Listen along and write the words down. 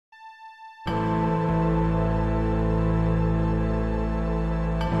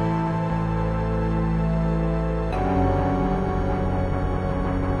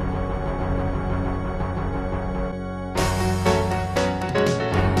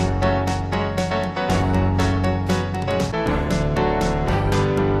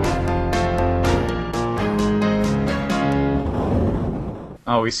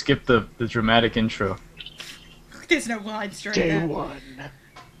Oh, we skipped the dramatic intro. There's no line straight Day up. one.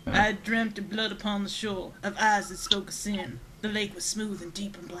 I dreamt of blood upon the shore, of eyes that spoke of sin. The lake was smooth and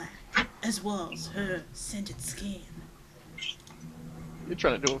deep and black, as was her scented skin. You're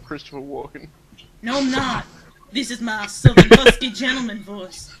trying to do a Christopher Walken. No, I'm not. This is my southern husky gentleman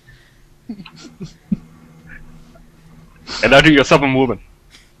voice. And I do your southern woman.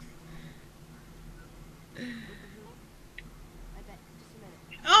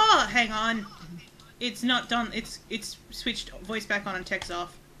 Oh, hang on. It's not done. It's switched voice back on and text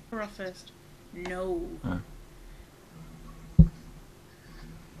off. We're off first. No.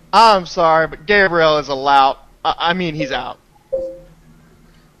 I'm sorry, but Gabriel is a lout. I mean, he's out.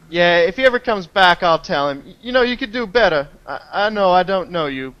 Yeah, if he ever comes back, I'll tell him. You know, you could do better. I know I don't know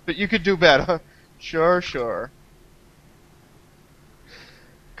you, but you could do better. Sure, sure.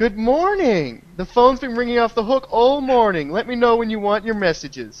 Good morning. The phone's been ringing off the hook all morning. Let me know when you want your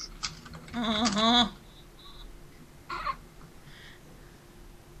messages. Uh-huh.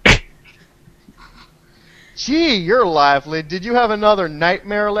 Gee, you're lively. Did you have another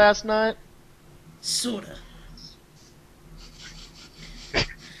nightmare last night? Sorta.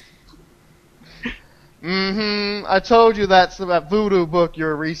 Mm-hmm. I told you that's that voodoo book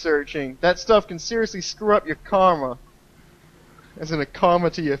you're researching. That stuff can seriously screw up your karma. As in a karma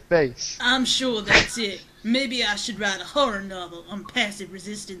to your face. I'm sure that's it. Maybe I should write a horror novel on passive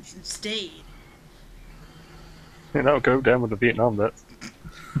resistance instead. You know, go down with the Vietnam vets.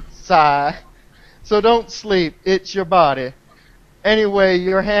 Sigh. So don't sleep. It's your body. Anyway,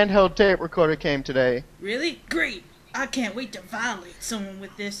 your handheld tape recorder came today. Really? Great. I can't wait to violate someone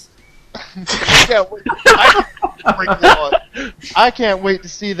with this. I can't wait to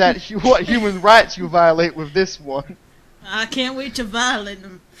see that what human rights you violate with this one. I can't wait to violate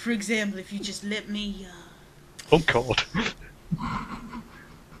them. For example, if you just let me, Oh God.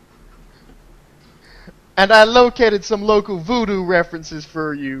 And I located some local voodoo references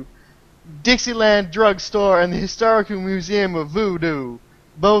for you. Dixieland Drugstore and the Historical Museum of Voodoo.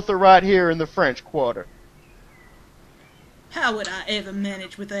 Both are right here in the French Quarter. How would I ever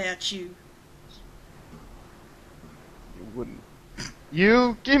manage without you? You wouldn't.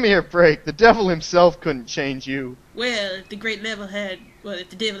 You? Give me a break. The devil himself couldn't change you. Well, if the devil had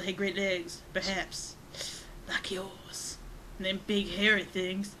great legs, perhaps. Like yours. And them big hairy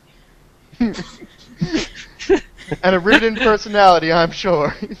things. And a written personality, I'm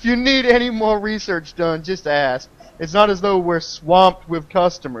sure. If you need any more research done, just ask. It's not as though we're swamped with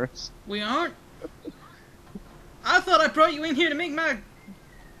customers. We aren't? I thought I brought you in here to make my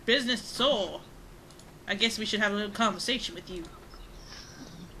business soar. I guess we should have a little conversation with you.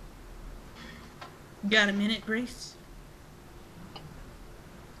 Got a minute, Grace?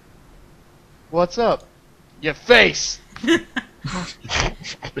 What's up? Your face!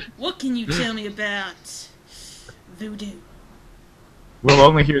 What can you tell me about voodoo? We'll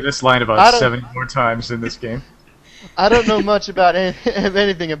only hear this line I about don't- 70 more times in this game. I don't know much about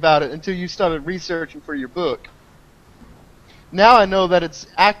anything about it until you started researching for your book. Now I know that it's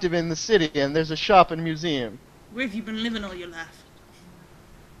active in the city and there's a shop and museum. Where have you been living all your life?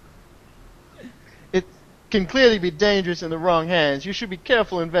 It can clearly be dangerous in the wrong hands. You should be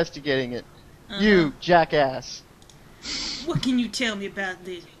careful investigating it. You jackass. What can you tell me about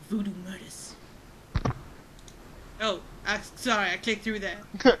the voodoo murders? Oh, sorry, I clicked through that.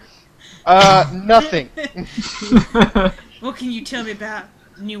 Nothing. What can you tell me about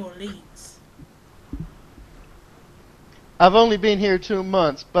New Orleans? I've only been here 2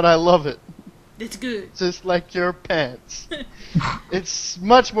 months, but I love it. That's good. Just like your pants. It's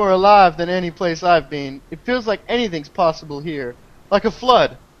much more alive than any place I've been. It feels like anything's possible here. Like a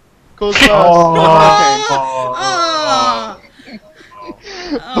flood. Caused by Oh!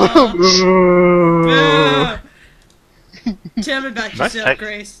 Oh! Tell me about Nice yourself, text.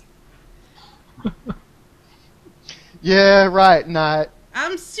 Grace. Yeah, right, Knight.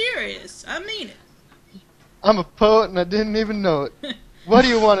 I'm serious. I mean it. I'm a poet and I didn't even know it. What do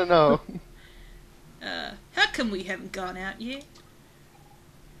you want to know? How come we haven't gone out yet?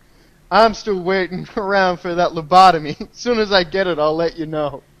 I'm still waiting around for that lobotomy. As soon as I get it, I'll let you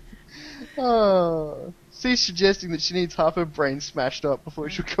know. Oh, she's suggesting that she needs half her brain smashed up before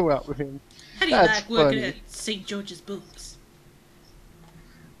she'll go out with him. How do you That's like working funny. at St. George's Books?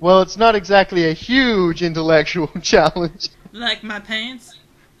 Well, it's not exactly a huge intellectual challenge. Like my pants?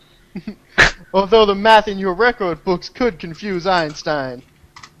 Although the math in your record books could confuse Einstein.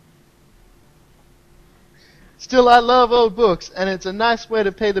 Still, I love old books, and it's a nice way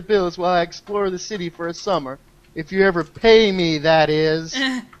to pay the bills while I explore the city for a summer. If you ever pay me, that is.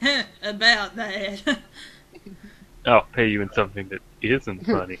 About that. I'll pay you in something that isn't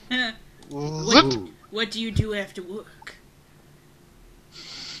funny. Zip. What do you do after work?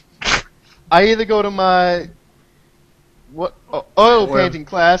 I either go to my oil painting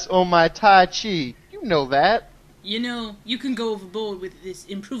class or my Tai Chi. You know that. You know, you can go overboard with this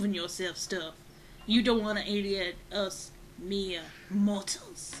improving yourself stuff. You don't want to alienate us mere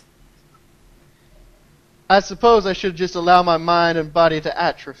mortals. I suppose I should just allow my mind and body to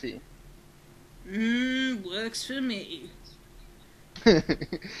atrophy. Works for me.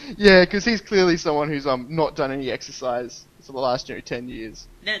 Yeah, because he's clearly someone who's not done any exercise for the last 10 years.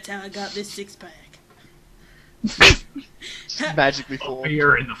 That's how I got this six-pack. Just magically formed.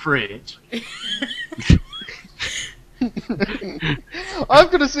 Beer in the fridge.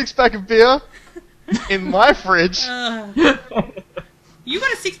 I've got a 6-pack of beer in my fridge. You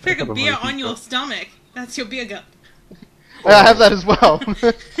got a six-pack of beer on your stomach. That's your beer gut. I have that as well.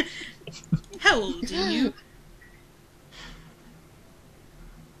 How old are you?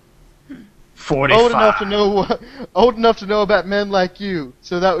 45. Old enough to know about men like you.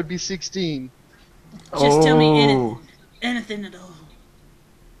 So that would be 16. Just tell me anything at all.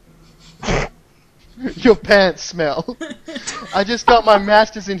 Your pants smell. I just got my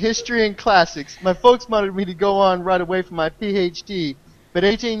master's in history and classics. My folks wanted me to go on right away for my PhD, but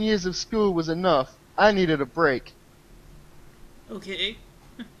 18 years of school was enough. I needed a break. Okay.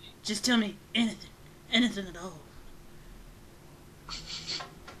 Just tell me anything. Anything at all.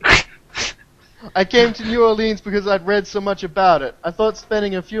 I came to New Orleans because I'd read so much about it. I thought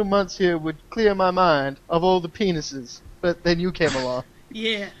spending a few months here would clear my mind of all the penises. But then you came along.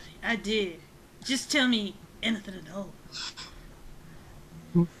 Yeah, I did. Just tell me anything at all.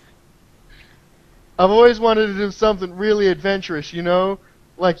 I've always wanted to do something really adventurous, you know?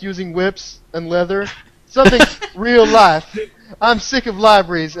 Like using whips and leather. Something real life. I'm sick of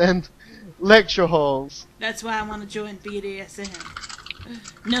libraries and lecture halls. That's why I want to join BDSM.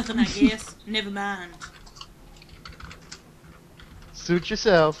 Nothing, I guess. Never mind. Suit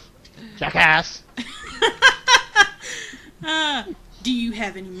yourself. Jackass. Do you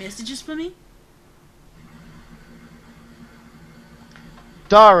have any messages for me?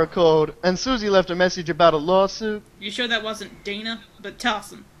 Dara called, and Susie left a message about a lawsuit. You sure that wasn't Dana? But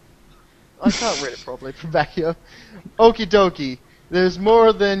toss him. I can't read it properly from back here. Okie dokie. There's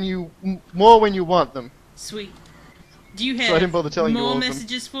more when you want them. Sweet. Do you So I didn't bother have telling you all more of them.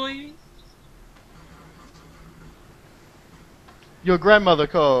 messages for you? Your grandmother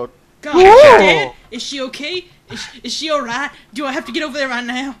called. God, is she dead? Is she okay? Is she alright? Do I have to get over there right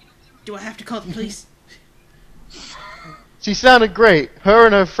now? Do I have to call the police? She sounded great. Her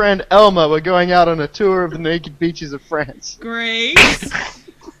and her friend Elma were going out on a tour of the naked beaches of France. Great.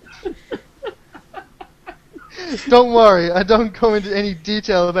 Don't worry, I don't go into any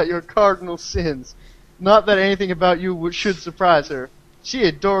detail about your cardinal sins. Not that anything about you should surprise her. She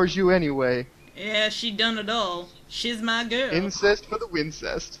adores you anyway. Yeah, she done it all. She's my girl. Incest for the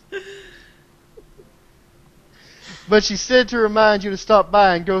wincest. But she said to remind you to stop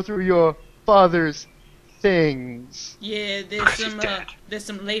by and go through your father's things. Yeah, there's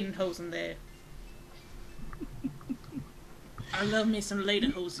some lederhosen there. I love me some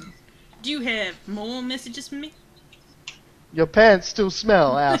lederhosen. Do you have more messages for me? Your pants still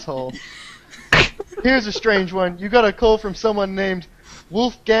smell, asshole. Here's a strange one. You got a call from someone named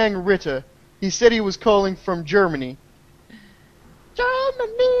Wolfgang Ritter. He said he was calling from Germany.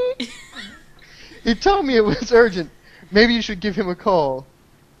 Germany! He told me it was urgent. Maybe you should give him a call.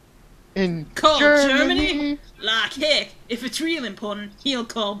 Call Germany? Like heck, if it's real important, he'll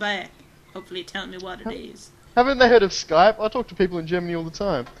call back. Hopefully tell me what it is. Haven't they heard of Skype? I talk to people in Germany all the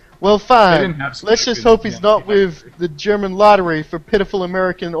time. Well, They fine. didn't have Let's Skype just in hope he's not Germany. with the German lottery for pitiful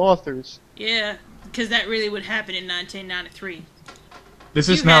American authors. Yeah, because that really would happen in 1993. This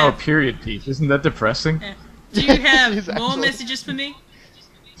You is now a have- period piece. Isn't that depressing? Yeah. Do you have He's more actually- messages for me?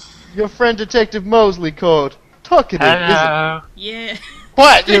 Your friend Detective Mosley called. Talkative, isn't Hello. Yeah.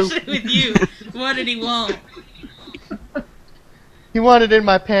 What, you? Especially with you. What did he want? He wanted in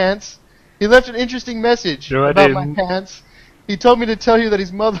my pants. He left an interesting message No, I about my didn't. pants. He told me to tell you that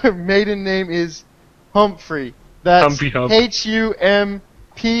his mother's maiden name is Humphrey. That's Humpy Hump. Humphrery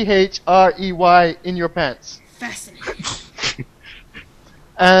in your pants. Fascinating.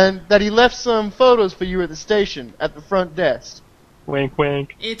 And that he left some photos for you at the station, at the front desk. Wink,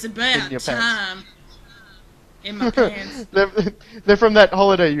 wink. It's In about your pants. time. In my pants. They're from that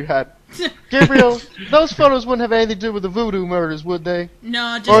holiday you had. Gabriel, those photos wouldn't have anything to do with the voodoo murders, would they?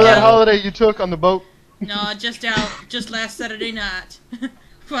 No, just Or that out. holiday you took on the boat? No, just out. Just last Saturday night.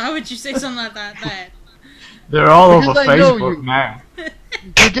 Why would you say something like that? They're all Because over I know Facebook you. now.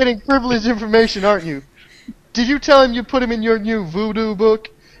 You're getting privileged information, aren't you? Did you tell him you put him in your new voodoo book?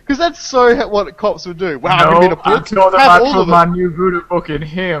 Because that's so what cops would do. Wow, I'm No, gonna read a I book. told him Have I all put of my it. new voodoo book in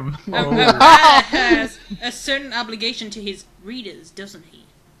him. A writer has a certain obligation to his readers, doesn't he?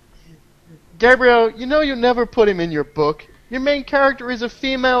 Gabriel, you know you never put him in your book. Your main character is a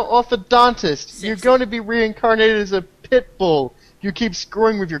female orthodontist. Sexy. You're going to be reincarnated as a pit bull. You keep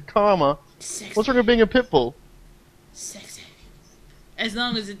screwing with your karma. Sexy. What's wrong with being a pit bull? Sexy. As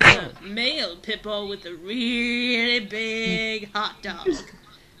long as it's a male pit bull with a really big hot dog.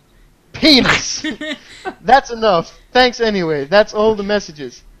 Penis! That's enough. Thanks anyway. That's all the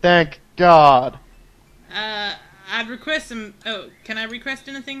messages. Thank God. I'd request some... Oh, can I request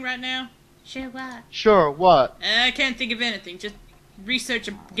anything right now? Sure, what? Sure, what? I can't think of anything. Just research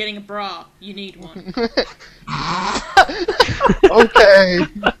getting a bra. You need one. Okay.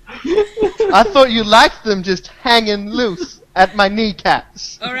 I thought you liked them just hanging loose at my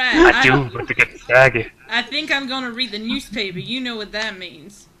kneecaps. Alright, I do, but they get saggy. I think I'm gonna read the newspaper. You know what that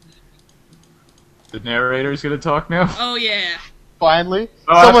means. The narrator's gonna talk now? Oh, yeah. Finally.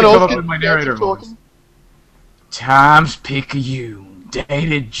 Oh, I have Someone to come else up can with my get to narrator talking. voice. Times-Picayune,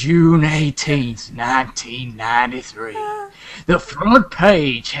 dated June 18th, 1993. The front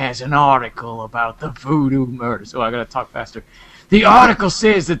page has an article about the voodoo murders. Oh, I gotta talk faster. The article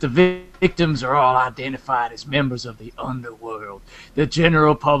says that the victims are all identified as members of the underworld. The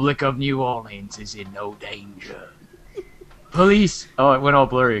general public of New Orleans is in no danger. Police... Oh, it went all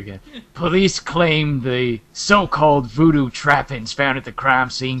blurry again. Police claim the so-called voodoo trappings found at the crime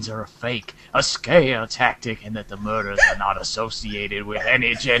scenes are a fake, a scare tactic, and that the murders are not associated with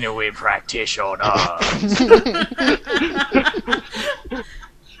any genuine practitioners.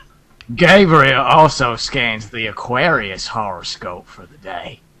 Gabriel also scans the Aquarius horoscope for the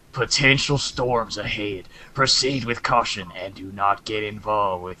day. Potential storms ahead. Proceed with caution and do not get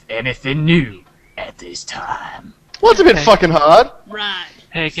involved with anything new at this time. Well, it's a bit fucking hard. Right.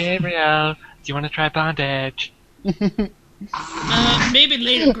 Hey, Gabriel, do you want to try bondage? Maybe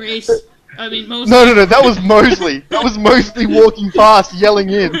later, Grace. I mean, most... No, that was Mosley. That was Mosley walking past, yelling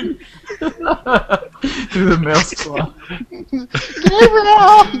in. Through the mail slot.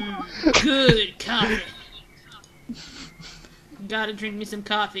 Gabriel! Good coffee. Gotta drink me some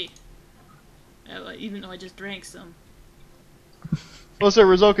coffee. Even though I just drank some. Also,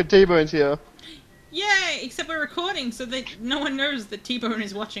 Rizoka T-Bone's here. Yay! Except we're recording, so that no one knows that T-Bone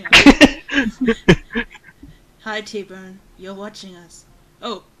is watching us. Hi, T-Bone. You're watching us.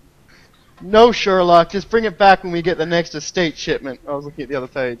 Oh. No, Sherlock, just bring it back when we get the next estate shipment. I was looking at the other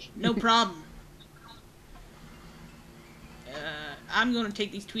page. No problem. I'm gonna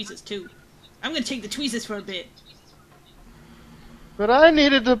take these tweezers, too. I'm gonna take the tweezers for a bit. But I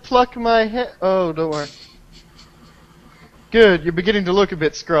needed to pluck my hair. Oh, don't worry. Good, you're beginning to look a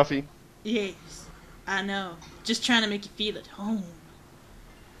bit scruffy. Yes, I know. Just trying to make you feel at home.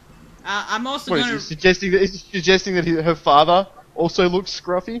 I'm also What, gonna... is he suggesting that her father also looks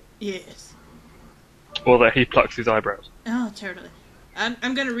scruffy? Yes. Or that he plucks his eyebrows. Oh, totally.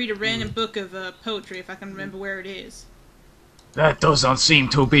 I'm gonna read a random book of poetry if I can remember where it is. That doesn't seem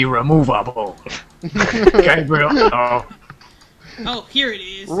to be removable. Gabriel, oh. Oh, here it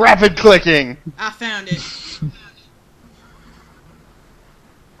is. Rapid clicking! I found it.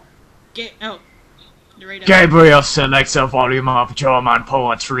 Oh. Right up. Gabriel selects a volume of German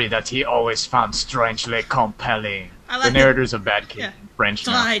poetry that he always found strangely compelling. I like The narrator's a bad kid. Yeah. French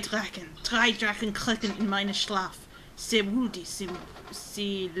now. Drei Drachen klicken in meine Schlaf. Se wuldi,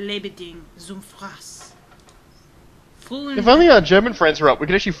 sie lebeding zum Fraß. If only our German friends were up, we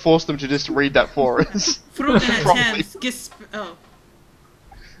could actually force them to just read that for us. Probably. Oh.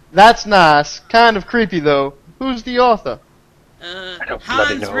 That's nice. Kind of creepy, though. Who's the author? don't bloody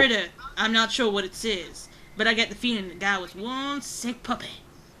Hans know. Ritter. I'm not sure what it says, but I get the feeling the guy was one sick puppy.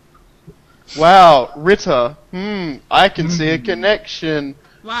 Wow, Ritter. I can see a connection.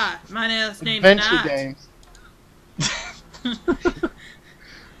 Why? My last name's Adventure Knight. games.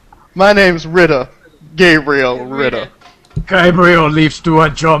 My name's Ritter. Gabriel Ritter. Gabriel leaves to a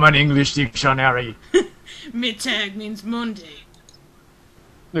German-English dictionary. Mittag means Monday.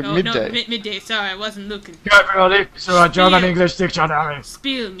 No, Oh, midday. no, midday. Sorry, I wasn't looking. Gabriel leaves to a German-English dictionary.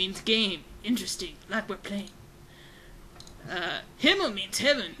 Spiel means game. Interesting, like we're playing. Himmel means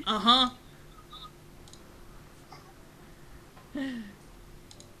heaven.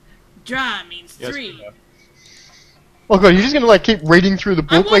 Dry means Yes, 3. we know. Oh god, you're just gonna like keep reading through the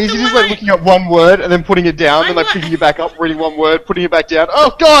book? I Like, want is he the just like line. looking at one word and then putting it down, and like want- picking it back up, reading one word, putting it back down?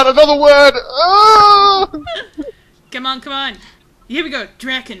 Oh god, another word! Oh! Come on. Here we go.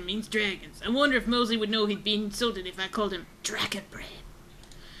 Draken means dragons. I wonder if Mosley would know he'd be insulted if I called him Draken Bread.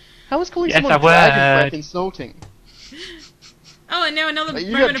 How is calling Yes, someone I dragon would. breath insulting? Oh, and now another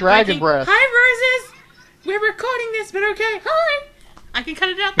You moment got of dragon breaking. breath. Hi, Roses! We're recording this, but okay. Hi! I can cut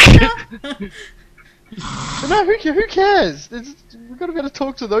it out now. But no, who cares? We've got to be able to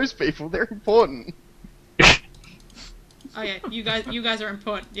talk to those people. They're important. Oh yeah, you guys are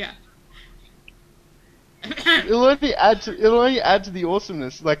important. Yeah. It'll only add to the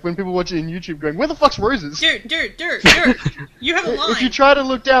awesomeness. Like when people watch it in YouTube, going, "Where the fuck's Roses?" Dirt. You have a line. If you try to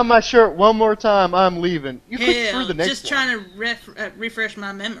look down my shirt one more time, I'm leaving. You click through Hell, the next just one. trying to refresh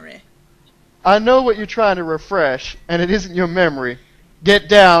my memory. I know what you're trying to refresh, and it isn't your memory. Get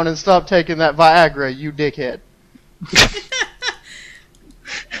down and stop taking that Viagra, you dickhead.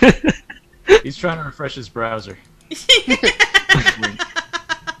 He's trying to refresh his browser.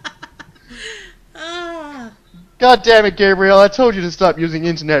 Ah. God damn it, Gabriel! I told you to stop using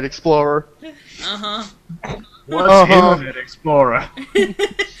Internet Explorer. What's Internet Explorer?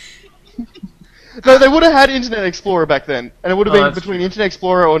 No, they would have had Internet Explorer back then, and it would have been that's between Internet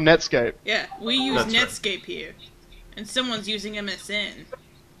Explorer or Netscape. Yeah, we use That's right. Netscape here, and someone's using MSN.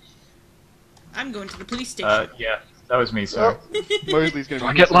 I'm going to the police station. Yeah, that was me, sorry. Oh, Mosley's gonna Do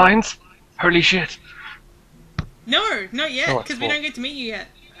I be get lines? Holy shit. No, not yet, Oh, it's because we full. don't get to meet you yet.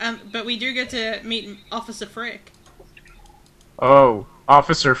 But we do get to meet Officer Frick. Oh,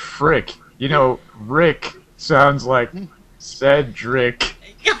 Officer Frick. You know, Rick sounds like Cedric.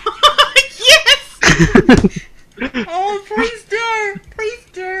 Yes! Oh, please do! Please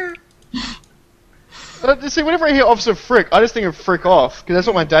do! See, whenever I hear Officer Frick, I just think of Frick off, because that's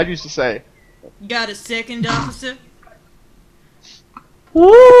what my dad used to say. Got a second, officer?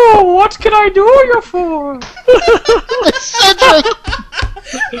 Ooh, what can I do you for? Cedric!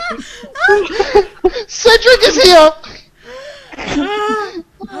 Cedric is here!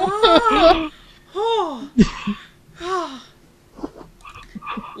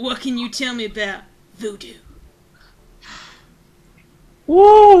 What can you tell me about voodoo?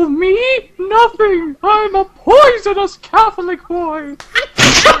 Ooh, me? Nothing. I'm a poisonous Catholic boy.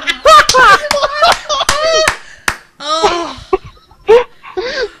 Oh,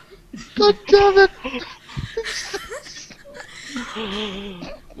 God damn it!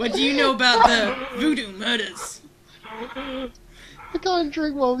 what do you know about the voodoo murders? I can't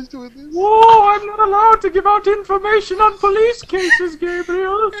drink while he's doing this. Whoa, I'm not allowed to give out information on police cases,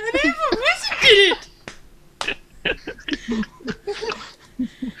 Gabriel. I never visited it!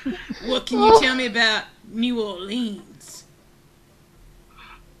 What can you tell me about New Orleans?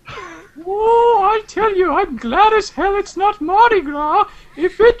 Whoa, I tell you, I'm glad as hell it's not Mardi Gras.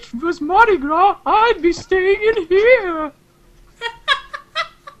 If it was Mardi Gras, I'd be staying in here.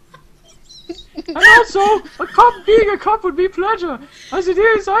 And also, being a cop would be pleasure. As it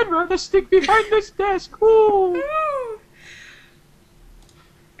is, I'd rather stick behind this desk. Ooh.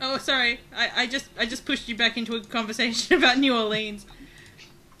 Oh, sorry. I just pushed you back into a conversation about New Orleans.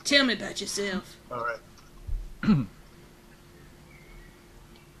 Tell me about yourself. Alright.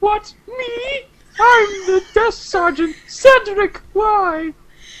 What? Me? I'm the desk sergeant, Cedric. Why?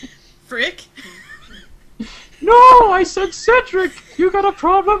 Frick? No, I said Cedric. You got a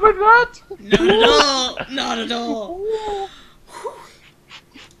problem with that? Not at all. Not at all.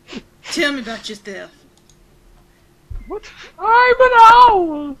 Tell me about yourself. What? I'm an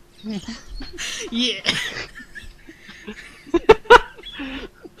owl. Yeah.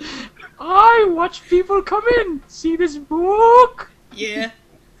 I watch people come in. See this book? Yeah.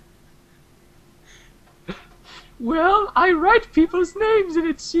 Well, I write people's names in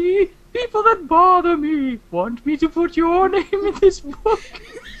it, see? People that bother me want me to put your name in this book.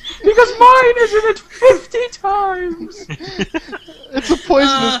 Because mine is in it 50 times. It's a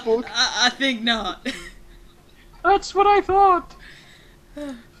poisonous book. I think not. That's what I thought.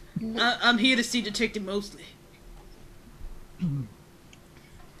 I'm here to see Detective Mosley.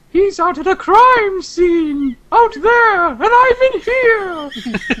 He's out at a crime scene. Out there, and I'm in here.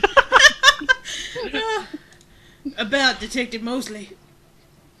 About Detective Mosley.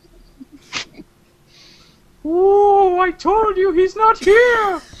 Oh, I told you he's not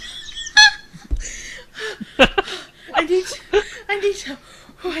here. I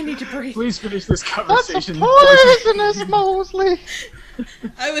need to breathe. Please finish this That's a conversation. poisonous Mosley!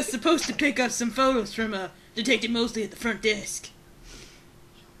 I was supposed to pick up some photos from Detective Mosley at the front desk.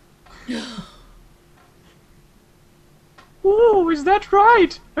 Oh, is that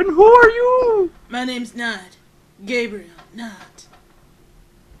right? And who are you? My name's Knight. Gabriel Knight.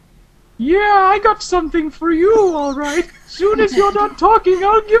 Yeah, I got something for you, alright. Soon as you're done talking,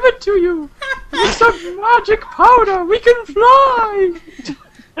 I'll give it to you. It's a magic powder. We can fly.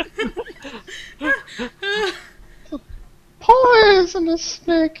 Poisonous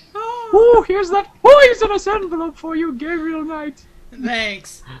snake. Oh, Oh, here's that poisonous envelope for you, Gabriel Knight.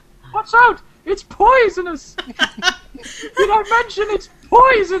 Thanks. Watch out! It's poisonous! Did I mention it's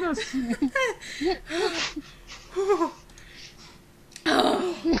poisonous?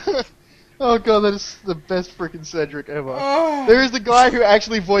 Oh god, that is the best freaking Cedric ever. Oh. There is the guy who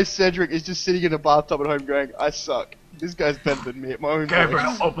actually voiced Cedric is just sitting in a bathtub at home going, I suck. This guy's better than me at my own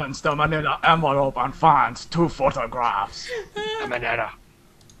Gabriel voice. opens the manila envelope and finds 2 photographs. Manetta.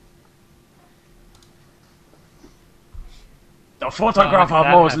 The photograph of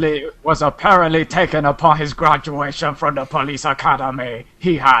Mosley was apparently taken upon his graduation from the police academy.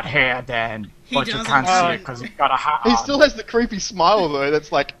 He had hair then, but you doesn't. can't see it because he's got a hat He on. still has the creepy smile though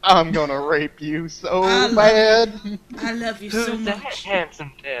that's like, I'm gonna rape you so I love bad. I love you so Who's that much.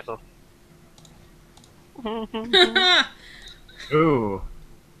 handsome devil? Ooh.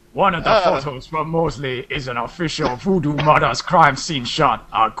 One of the photos from Mosley is an official Voodoo Murders crime scene shot,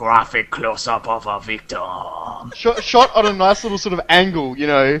 a graphic close-up of a victim. Shot on a nice little sort of angle, you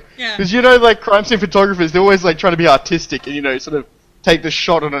know. Yeah. Because you know, like crime scene photographers, they're always like trying to be artistic and you know, sort of take the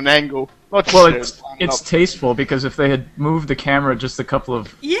shot on an angle. Not just, Well, you know, it's line it up. tasteful because if they had moved the camera just a couple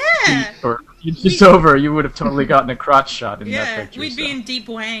of Yeah. or inches over, you would have totally gotten a crotch shot in that Yeah. picture. We'd so. be in deep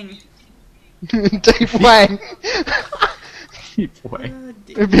wang. Dave Wang. Way.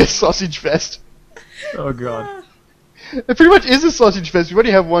 It'd be a sausage fest. Oh god. It pretty much is a sausage fest. We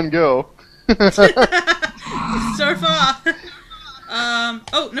already have one girl. So far.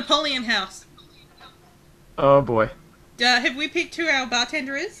 Oh, Napoleon House. Oh boy. Have we picked who our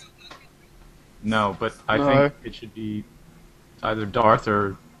bartender is? No, but I No. think it should be either Darth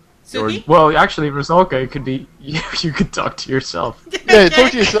or Suki? well, actually, Rizalka, it could be you. You could talk to yourself. Yeah,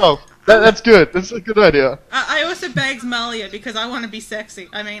 talk to yourself. That's good. That's a good idea. I also bags Malia because I want to be sexy.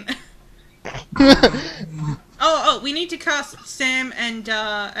 I mean... Oh, we need to cast Sam and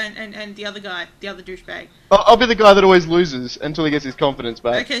the other guy, the other douchebag. I'll be the guy that always loses until he gets his confidence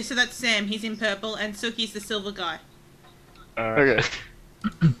back. Okay, so that's Sam. He's in purple, and Suki's the silver guy. Okay.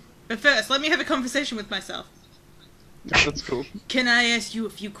 But first, let me have a conversation with myself. That's cool. Can I ask you a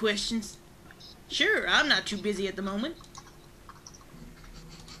few questions? Sure, I'm not too busy at the moment.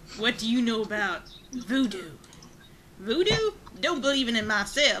 What do you know about voodoo? Voodoo? Don't believe in it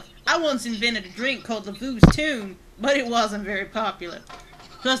myself. I once invented a drink called Lavue's Tune, but it wasn't very popular.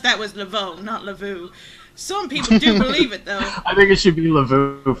 Plus, that was Laveau, not Lavoo. Some people do believe it, though. I think it should be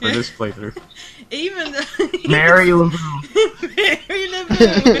Lavoo for this playthrough. Even though... Mary Lavoo. Mary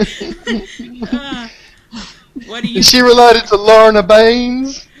Lavoo. What do you... Is she related to Lorna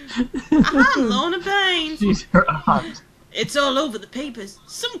Baines? I'm Lorna Baines. She's her aunt. It's all over the papers.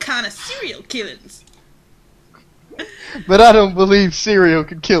 Some kind of serial killings. But I don't believe cereal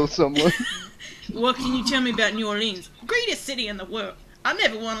could kill someone. What can you tell me about New Orleans? Greatest city in the world. I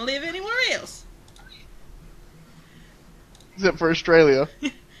never want to live anywhere else. Except for Australia.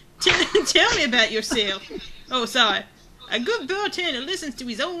 Tell me about yourself. Oh, sorry. A good bartender listens to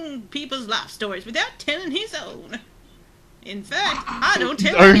his own people's life stories without telling his own. In fact, I don't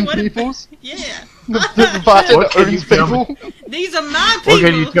tell Own anyone. people's? Yeah. The bartender What can you owns tell me? people? These are my people. What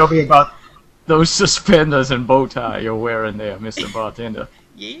can you tell me about those suspenders and bow tie you're wearing there, Mr. Bartender?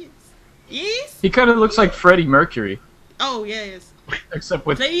 Yes. Yes. He kind of looks like Freddie Mercury, Oh, yes. except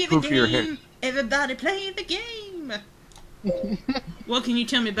with Play the poofier hair. game. Everybody play the game. What can you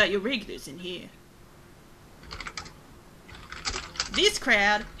tell me about your regulars in here? These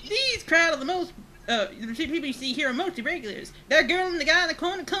crowd are the most, the people you see here are mostly regulars. That girl and the guy in the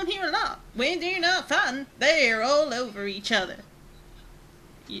corner come here a lot. When they're not fighting, they're all over each other.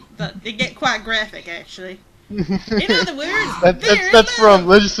 But they get quite graphic, actually. In other words, That's from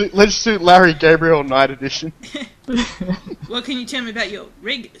Legislate Larry Gabriel Knight edition. What can you tell me about your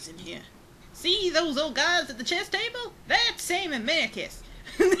regulars in here? See those old guys at the chess table? That's Sam and Marcus.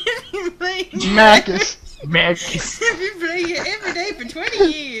 They've been playing Marcus. Max. They've been playing here every day for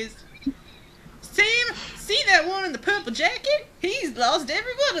 20 years. Sam, see that one in the purple jacket? He's lost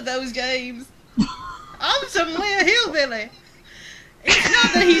every one of those games. I'm somewhere hillbilly. It's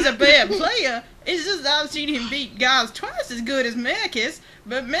not that he's a bad player. It's just that I've seen him beat guys twice as good as Marcus,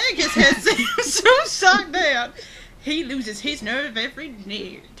 but Marcus has Sam so sucked down, he loses his nerve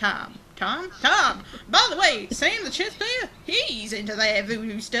every time. Tom? By the way, Sam the chess player, he's into that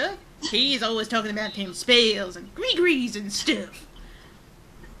voodoo stuff. He's always talking about them spells and gree-grees and stuff.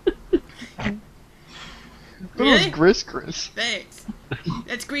 That was Really? Gris. Thanks.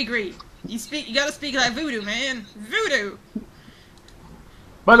 That's gree-gree. You gotta speak like voodoo, man. Voodoo!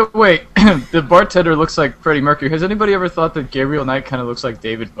 By the way, the bartender looks like Freddie Mercury. Has anybody ever thought that Gabriel Knight kind of looks like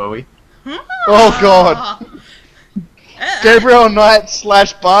David Bowie? Oh, God. Gabriel Knight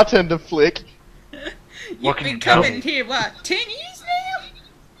 / bartender flick. You've What can been you tell coming me? here, what, 10 years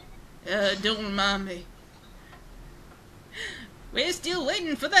now? Don't remind me. We're still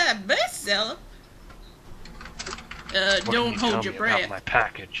waiting for that bestseller. What can Don't you hold tell your me breath. about my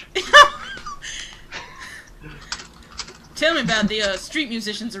package? Tell me about the street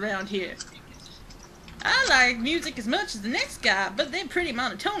musicians around here. I like music as much as the next guy, but they're pretty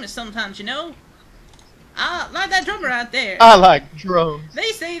monotonous sometimes, you know. Like that drummer out there. I like drums.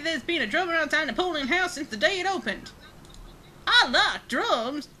 They say there's been a drummer outside Napoleon House since the day it opened. I like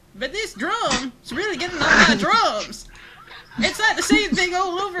drums, but this drum is really getting on my drums. It's like the same thing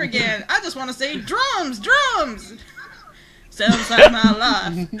all over again. I just want to say drums, drums. Sounds like my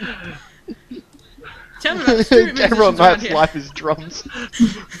life. Tell me about the street Gabriel musicians around Knight's here. life is drums.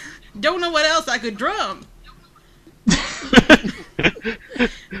 Don't know what else I could drum.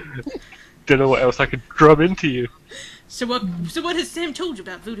 Don't know what else I could drum into you. So what has Sam told you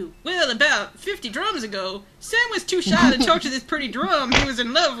about voodoo? Well, about 50 drums ago, Sam was too shy to talk to this pretty drum he was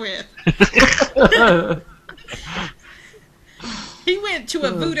in love with. He went to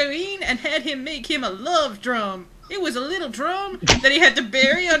a voodooine and had him make him a love drum. It was a little drum that he had to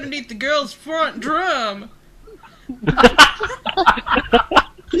bury underneath the girl's front drum.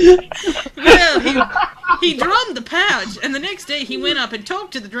 Well, he drummed the pouch, and the next day he went up and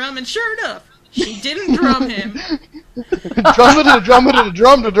talked to the drum, and sure enough, she didn't drum him.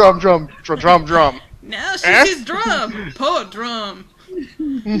 Drum. Now she's his drum. Poor drum.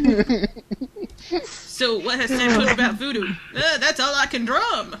 So what has Sam told you about voodoo? That's all I can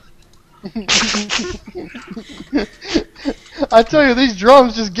drum. I tell you, these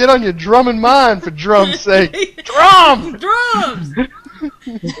drums just get on your drumming mind for drum's sake. Drum! Drums!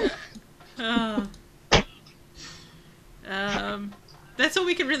 That's all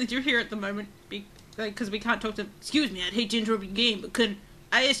we can really do here at the moment, because we can't talk to... Excuse me, I'd hate to interrupt your game, but couldn't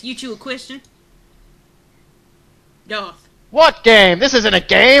I ask you two a question? Darth. What game? This isn't a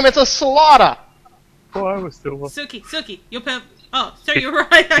game, it's a slaughter! Oh, I was still. Suki, you're Oh, so you're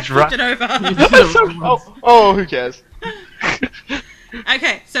right, I It's flipped right. it over. Oh, who cares?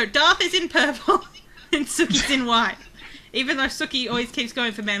 Okay, so Darth is in purple, and Suki's in white. Even though Suki always keeps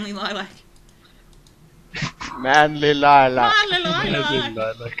going for Manly Lilac. Manly lilac. Manly Lilac!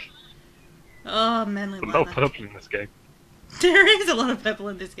 Lilac. Oh, Manly There's a lot of Lilac. purple in this game. There is a lot of purple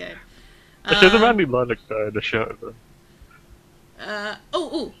in this game. Actually, the Randy Lilac guy in the show, though.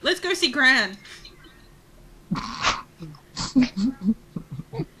 Let's go see Gran.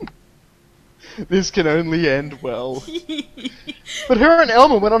 This can only end well. But her and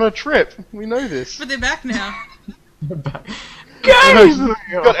Elmer went on a trip. We know this. But they're back now. Gabriel,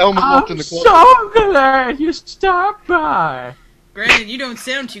 Got Elmer locked in I'm the closet. so glad you stopped by. Gran, you don't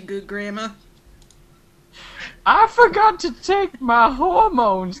sound too good, Grandma. I forgot to take my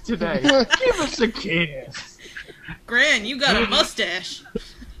hormones today. Give us a kiss. Gran, you got a mustache.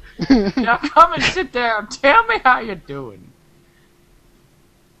 Now come and sit down. Tell me how you're doing.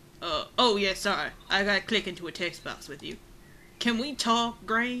 Oh yeah, sorry. I gotta click into a text box with you. Can we talk,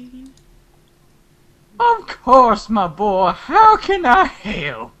 Gran? Of course, my boy. How can I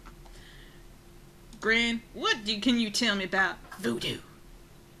help? Gran, can you tell me about voodoo?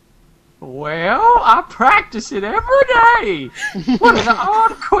 Well, I practice it every day. What an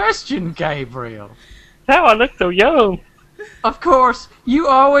odd question, Gabriel. Now I look so young. Of course, you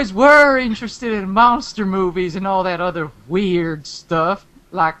always were interested in monster movies and all that other weird stuff,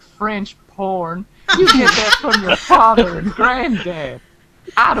 like French porn. You get that from your father and granddad.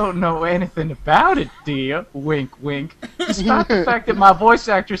 I don't know anything about it, dear. Wink, wink. Despite the fact that my voice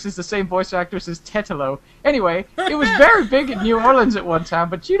actress is the same voice actress as Tetelo. Anyway, it was very big in New Orleans at one time,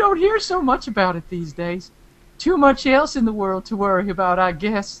 but you don't hear so much about it these days. Too much else in the world to worry about, I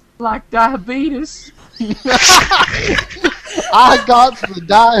guess. Like diabetes. I got the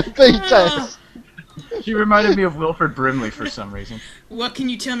diabetes. She reminded me of Wilford Brimley for some reason. What can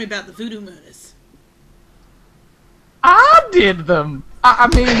you tell me about the voodoo murders? I did them! I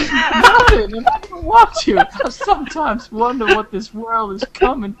mean, nothing, and I don't want to. I sometimes wonder what this world is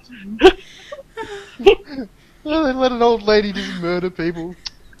coming to. Well, they let an old lady just murder people.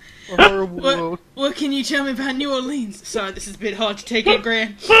 A horrible world. What can you tell me about New Orleans? Sorry, this is a bit hard to take in,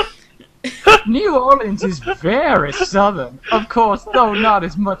 Gran. New Orleans is very southern. Of course, though not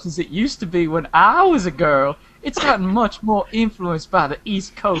as much as it used to be when I was a girl. It's gotten much more influenced by the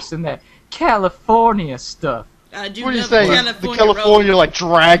East Coast and that California stuff. I do What are you love saying? The California like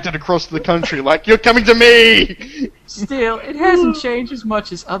dragged it across the country like, you're coming to me! Still, it hasn't changed as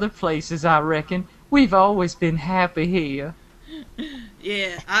much as other places, I reckon. We've always been happy here.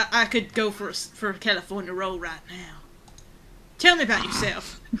 Yeah, I could go for a California roll right now. Tell me about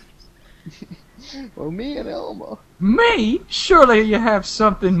yourself. Well, me and Elma. Me? Surely you have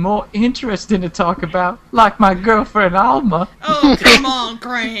something more interesting to talk about, like my girlfriend Alma. Oh, come on,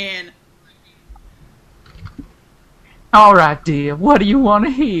 Gran. All right, dear. What do you want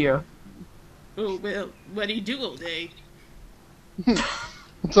to hear? Oh, well, what do you do all day?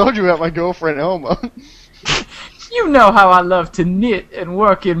 I told you about my girlfriend Elma. You know how I love to knit and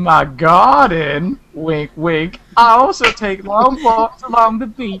work in my garden. Wink, wink. I also take long walks along the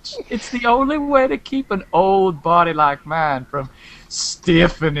beach. It's the only way to keep an old body like mine from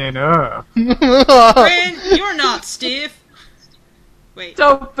stiffening up. Gran, you're not stiff. Wait.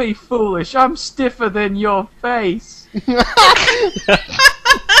 Don't be foolish. I'm stiffer than your face.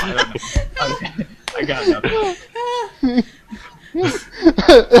 I got nothing.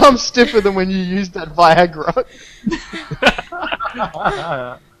 I'm stiffer than when you used that Viagra.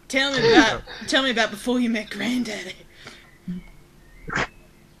 Tell me about before you met Granddaddy.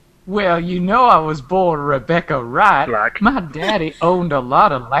 Well, you know I was born Rebecca Wright. Black. My daddy owned a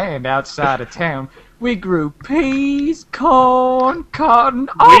lot of land outside of town. We grew peas, corn, cotton,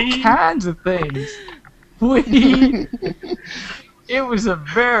 all kinds of things. Weed. It was a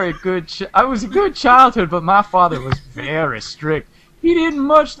very good. I was a good childhood, but my father was very strict. He didn't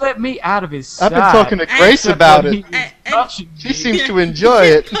much let me out of his sight. I've been talking to Grace except about when it. he was touching She me. seems to enjoy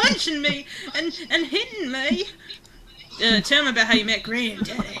it. Punching me and hitting me. Tell me about how you met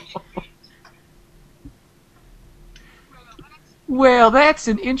Granddaddy. Well, that's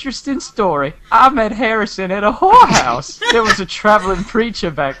an interesting story. I met Harrison at a whorehouse. There was a traveling preacher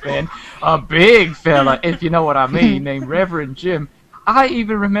back then, a big fella, if you know what I mean, named Reverend Jim. I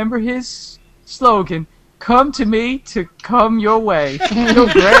even remember his slogan, "Come to me to come your way." Your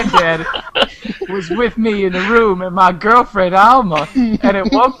granddad was with me in the room, and my girlfriend Alma. And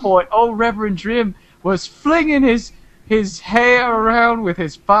at one point, old Reverend Jim was flinging his hair around with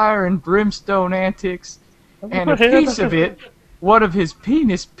his fire and brimstone antics, and a piece of it, one of his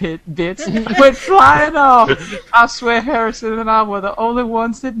penis bits, went flying off. I swear Harrison and I were the only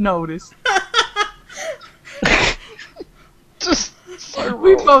ones that noticed. Just so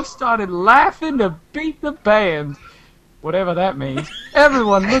We wrong. both started laughing to beat the band. Whatever that means.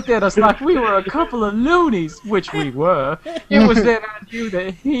 Everyone looked at us like we were a couple of loonies, which we were. It was then I knew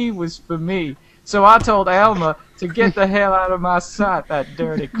that he was for me. So I told Alma to get the hell out of my sight, that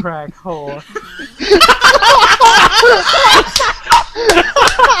dirty crack whore.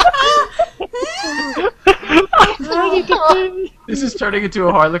 This is turning into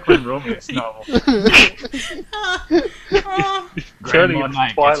a Harlequin romance novel. Grandma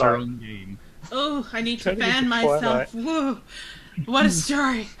Knight gets her own game. Oh, I need to Turning fan into myself. Whoa. What a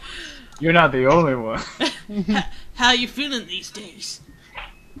story. You're not the only one. How you feeling these days?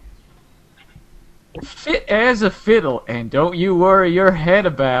 Fit as a fiddle, and don't you worry your head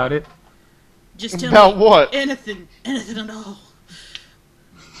about it. Just tell About me what? anything at all.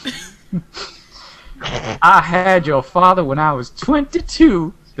 I had your father when I was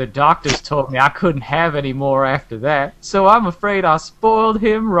 22. The doctors told me I couldn't have any more after that, so I'm afraid I spoiled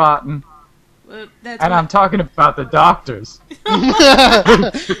him rotten. Well, that's And what- I'm talking about the doctors.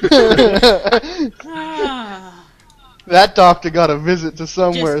 Ah, That doctor got a visit to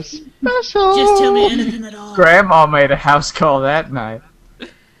somewhere special. just tell me anything at all. Grandma made a house call that night.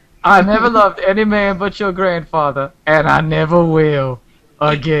 I never loved any man but your grandfather, and I never will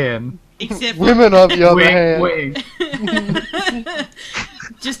again. Except for... Women, on the other Wink, hand. wink.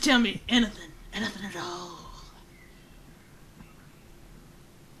 Just tell me anything at all.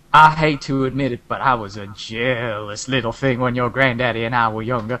 I hate to admit it, but I was a jealous little thing when your granddaddy and I were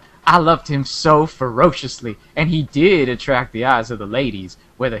younger. I loved him so ferociously, and he did attract the eyes of the ladies,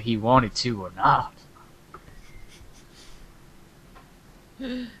 whether he wanted to or not.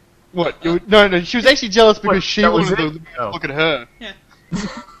 What? No, she was actually jealous because What, she that was wanted it? to Oh. look at her.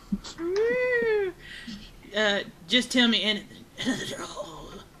 Just tell me anything at all.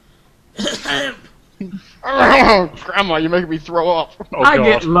 Grandma, you're making me throw up. Oh, I God.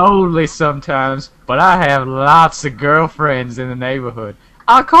 get lonely sometimes, but I have lots of girlfriends in the neighborhood.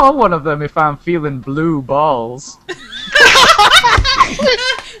 I'll call one of them if I'm feeling blue balls.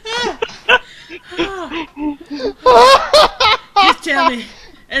 Just tell me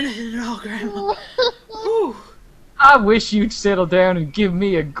anything at all, Grandma. Whew. I wish you'd settle down and give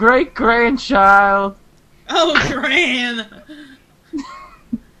me a great-grandchild. Oh, Gran!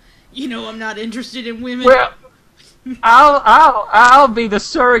 You know I'm not interested in women. Well, I'll be the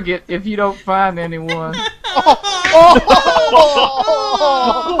surrogate if you don't find anyone.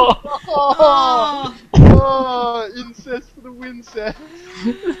 Oh, Incest for the wincest.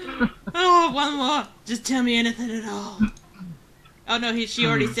 oh, one more. Just tell me anything at all. Oh no, she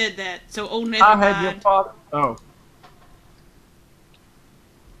already said that. So never I mind. had your father. Oh.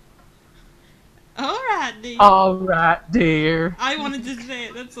 All right, dear. All right, dear. I wanted to say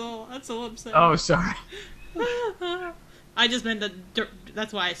it. That's all. That's all I'm saying. Oh, sorry. I just meant that.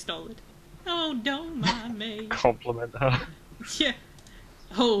 That's why I stole it. Oh, don't mind me. Compliment her. Yeah.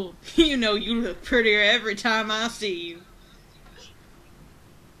 Oh, you know you look prettier every time I see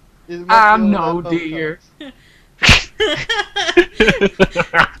you. I'm no dear.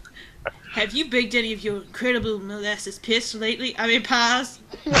 Have you baked any of your incredible molasses piss lately? I mean pies?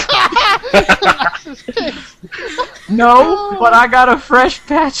 No, but I got a fresh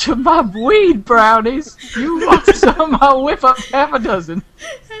batch of my weed brownies. You want some? I'll whip up half a dozen.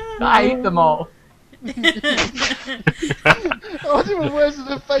 I ate them all. Oh, the worse of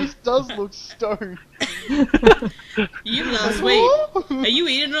the face does look stoned. You lost weight. Are you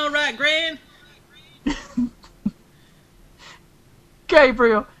eating all right, Gran?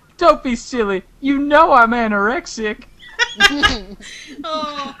 Gabriel, don't be silly. You know I'm anorexic.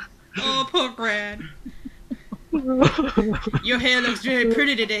 Oh, poor Gran. Your hair looks very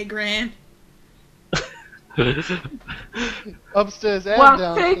pretty today, Gran. Upstairs and Well,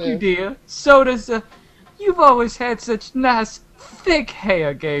 downstairs. thank you, dear. So does you've always had such nice, thick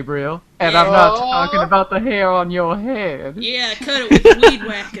hair, Gabriel. And I'm not talking about the hair on your head. Yeah, cut it with a weed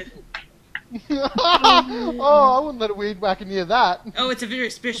whacker. Oh, I wouldn't let a weed whacker near that. Oh, it's a very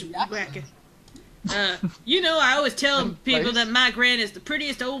special weed whacker. You know, I always tell people that my Gran is the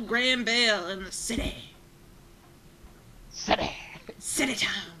prettiest old Gran Belle in the city. City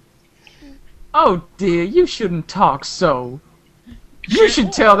time. Oh, dear, you shouldn't talk so. You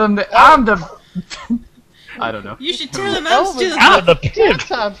should tell them that I'm the... I don't know. You should tell him I'm still Out of the Ten pit!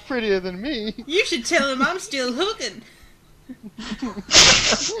 times prettier than me. You should tell him I'm still hooking.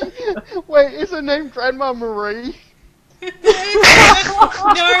 Wait, is her name Grandma Marie? No.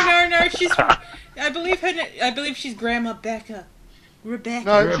 She's. I believe she's Grandma Becca. Rebecca.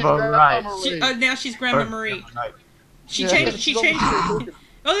 No, she's Grandma Grandma Wright. Marie. Now she's Grandma Marie. She Yeah, changed. she's She almost changed. perfect.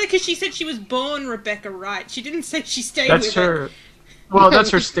 Oh, because she said she was born Rebecca Wright. She didn't say she stayed That's with her... Well, that's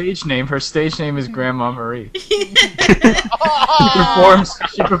her stage name. Her stage name is Grandma Marie. She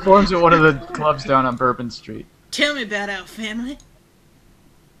performs at one of the clubs down on Bourbon Street. Tell me about our family.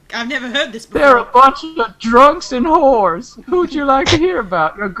 I've never heard this before. They're a bunch of drunks and whores. Who'd you like to hear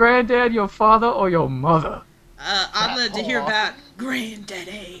about? Your granddad, your father, or your mother? I'd love to hear about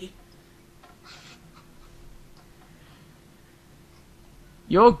Granddaddy.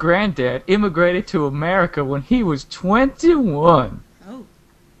 Your granddad immigrated to America when he was 21. Oh.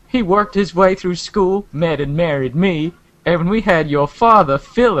 He worked his way through school, met and married me, and we had your father,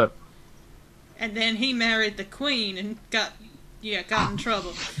 Philip. And then he married the Queen and got in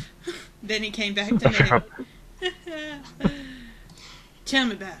trouble. Then he came back to me. Tell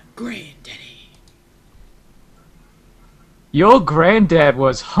me about Granddaddy. Your granddad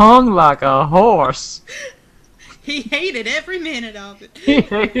was hung like a horse. He hated every minute of it. He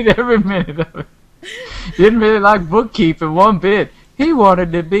hated every minute of it. Didn't really like bookkeeping one bit. He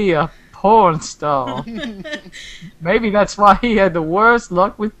wanted to be a porn star. Maybe that's why he had the worst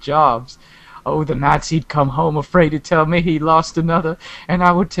luck with jobs. Oh, the nights he'd come home afraid to tell me he lost another, and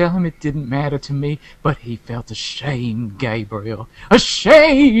I would tell him it didn't matter to me, but he felt ashamed, Gabriel.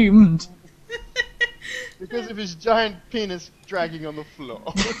 Ashamed! Because of his giant penis dragging on the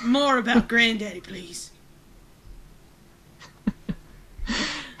floor. More about Granddaddy, please.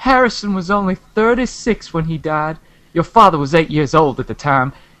 Harrison was only 36 when he died. Your father was 8 years old at the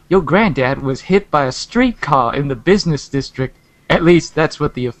time. Your granddad was hit by a streetcar in the business district. At least that's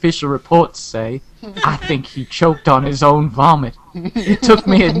what the official reports say. I think he choked on his own vomit. It took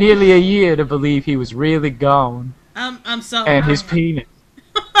me nearly a year to believe he was really gone. I'm sorry. And his penis.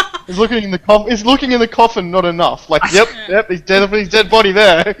 He's looking in the coffin. He's looking in the coffin, not enough. Like, yep, he's dead. His dead body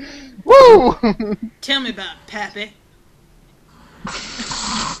there. Woo! Tell me about Pappy.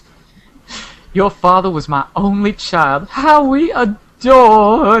 Your father was my only child. How we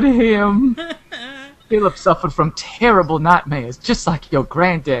adored him. Philip suffered from terrible nightmares, just like your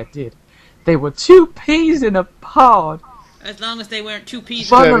granddad did. They were 2 peas in a pod. As long as they weren't 2 peas.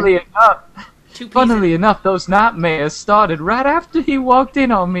 Funnily enough, 2 peas. Funnily enough, those nightmares started right after he walked in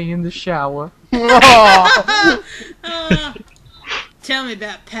on me in the shower. Tell me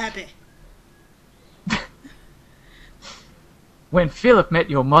about Pappy. When Philip met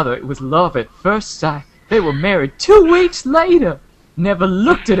your mother, it was love at first sight. They were married 2 weeks later. Never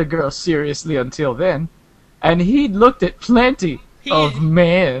looked at a girl seriously until then. And he'd looked at plenty of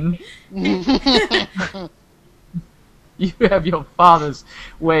men. You have your father's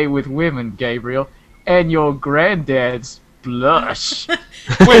way with women, Gabriel, and your granddad's blush.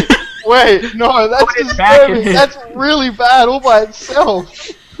 Wait, no, that's Put it back in disturbing. his- That's really bad all by itself.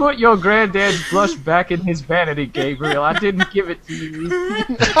 Put your granddad's blush back in his vanity, Gabriel. I didn't give it to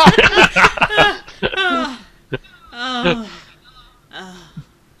you. Oh.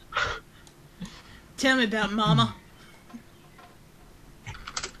 Tell me about Mama.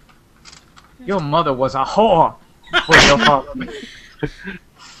 Your mother was a whore. Was your father.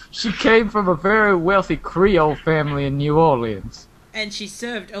 She came from a very wealthy Creole family in New Orleans. And she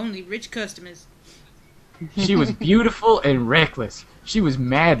served only rich customers. She was beautiful and reckless. She was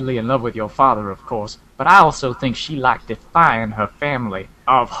madly in love with your father, of course, but I also think she liked defying her family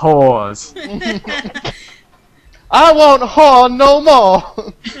of whores. I won't whore no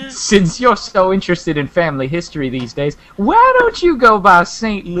more. Since you're so interested in family history these days, why don't you go by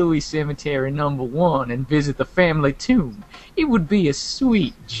St. Louis Cemetery number 1 and visit the family tomb? It would be a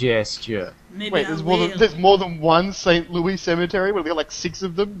sweet gesture. Maybe Wait, I there's will. more than one St. Louis cemetery. What, we got like 6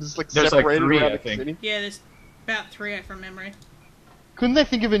 of them, just like There's like separated 3, around I the think. city. Yeah, there's about 3 from memory. Couldn't they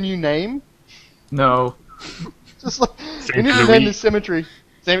think of a new name? No. Just like St. we need to Louis. name the cemetery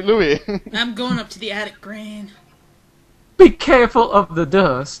St. Louis. I'm going up to the attic, Gran. Be careful of the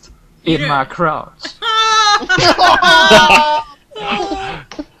dust in Peter. my crotch.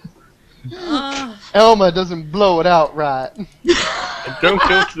 Elma doesn't blow it out right. And don't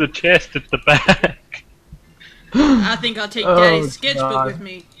go to the chest at the back. I think I'll take Oh, Daddy's sketchbook God. with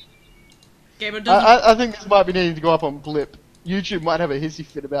me. Gabriel doesn't. I think this might be needing to go up on Blip. YouTube might have a hissy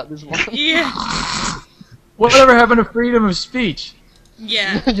fit about this one. Yeah. Whatever happened to freedom of speech?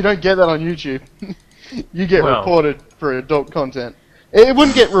 Yeah. You don't get that on YouTube. You get Well. reported for adult content. It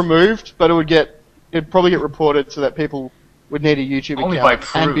wouldn't get removed, but it'd probably get reported so that people would need a YouTube Only by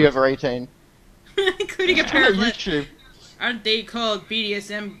account and be proof. over 18. Including a pair of lips. YouTube. Aren't they called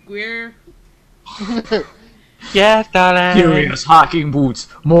BDSM queer? Yes, darling. Curious hawking boots,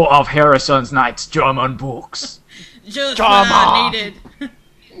 more of Harrison's Knight's German books. Just what I needed.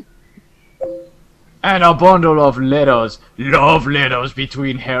 And a bundle of letters, love letters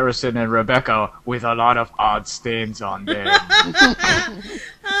between Harrison and Rebecca with a lot of odd stains on them.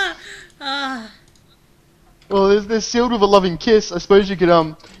 Well, they're sealed with a loving kiss. I suppose you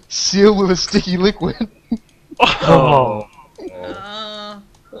could seal with a sticky liquid. Oh.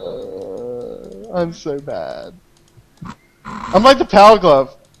 I'm so bad. I'm like the Power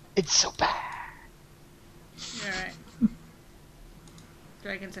Glove. It's so bad. Alright.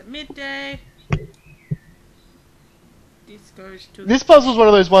 Dragons at midday. This goes to This puzzle's one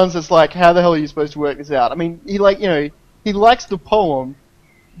of those ones that's like, how the hell are you supposed to work this out? I mean, he likes the poem,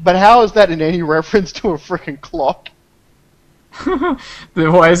 but how is that in any reference to a freaking clock?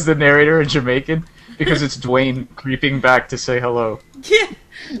 Why is the narrator a Jamaican? Because it's Dwayne creeping back to say hello. Yeah.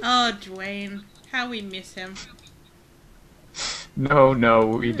 Oh, Dwayne. How we miss him. No,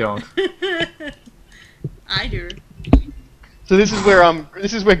 we don't. I do. So this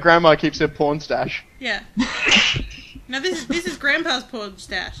is where Grandma keeps her porn stash. Yeah. Now this is Grandpa's porn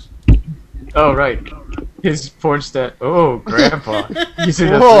stash. Oh, right. His porn stat. Oh, Grandpa. Using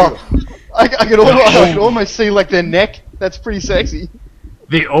a Whoa. through. I could almost see like their neck. That's pretty sexy.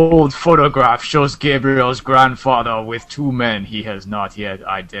 The old photograph shows Gabriel's grandfather with 2 men he has not yet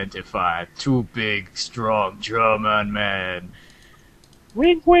identified. 2 big, strong German men.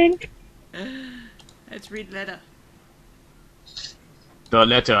 Wink, wink. Let's read letter. The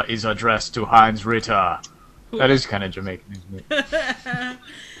letter is addressed to Heinz Ritter. That is kind of Jamaican, isn't it?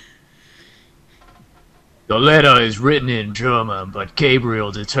 The letter is written in German, but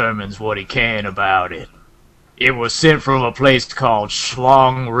Gabriel determines what he can about it. It was sent from a place called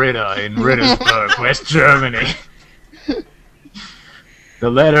Schlong Ritter in Rittersburg, West Germany. The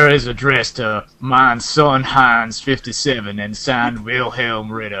letter is addressed to mein son Hans, 57, and signed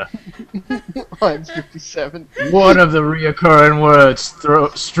Wilhelm Ritter. Mine's 57. One of the reoccurring words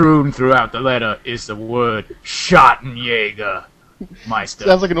strewn throughout the letter is the word Schottenjäger. Meister.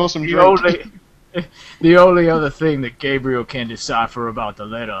 Sounds like an awesome drink. The only other thing that Gabriel can decipher about the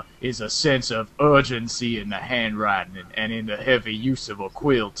letter is a sense of urgency in the handwriting and in the heavy use of a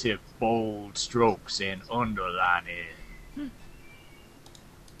quill-tip, bold strokes, and underlining.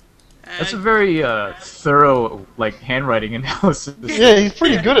 That's a very thorough, handwriting analysis. Yeah, he's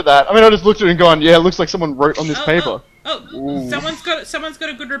pretty good at that. I mean, I just looked at it and gone, yeah, it looks like someone wrote on this paper. Ooh. Someone's got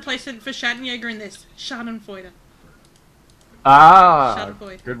a good replacement for Schattenjäger in this. Schadenfreude. Ah,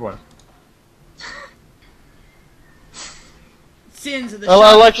 Schadenfreude. good one. Sins of the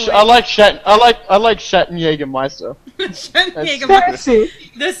I like Schattenjäger Meister. Schattenjäger. Taxi,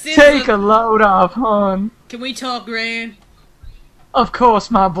 The sins take of... a load off, hon. Can we talk, Gran? Of course,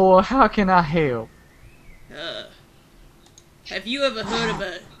 my boy. How can I help? Have you ever heard of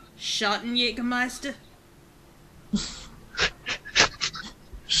a Schottenjägermeister?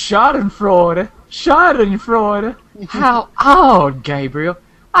 Schadenfreude. Schadenfreude. How odd, Gabriel.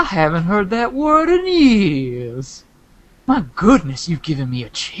 I haven't heard that word in years. My goodness, you've given me a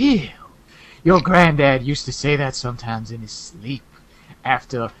chill. Your granddad used to say that sometimes in his sleep,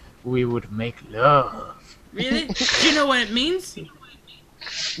 after we would make love. Really? Do you know what it means?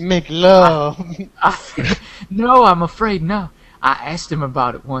 Make love. No, I'm afraid not. I asked him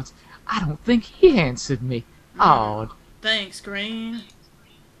about it once. I don't think he answered me. Odd. Thanks, Gran.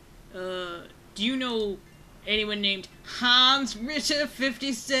 Do you know anyone named Hans Ritter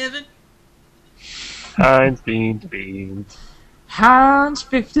 57? Heinz beans. Hans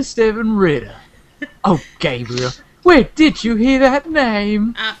 57 Ritter. Oh, Gabriel, where did you hear that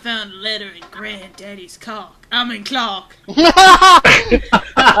name? I found a letter in Granddaddy's clock. Clock.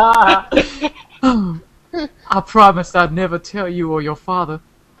 Oh, I promised I'd never tell you or your father,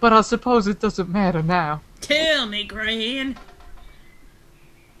 but I suppose it doesn't matter now. Tell me, Gran.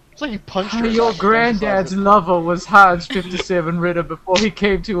 It's like you punched How her. your granddad's lover was Hans 57 Ritter before he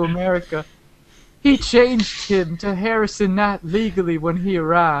came to America. He changed him to Harrison Knight legally when he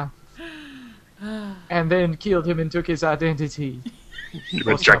arrived, and then killed him and took his identity. You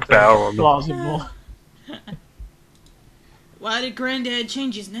went Jack Bauer on them. Plausible. Why did Granddad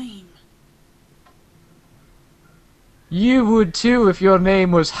change his name? You would too if your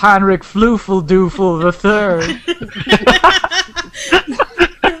name was Heinrich Floofeldoofel III.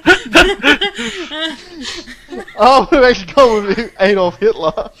 Oh, we're actually going with Adolf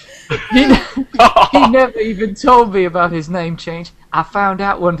Hitler. He never even told me about his name change. I found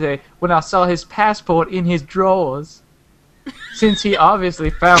out one day when I saw his passport in his drawers. Since he obviously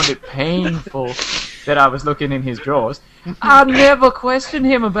found it painful that I was looking in his drawers, I never questioned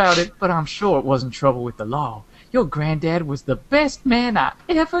him about it, but I'm sure it wasn't trouble with the law. Your granddad was the best man I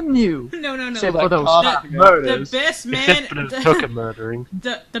ever knew. No. Except for those The- murders. The best man. Except for the hooker murdering.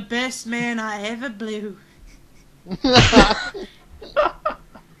 The best man I ever blew.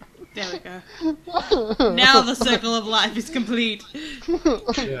 There we go. Now the circle of life is complete.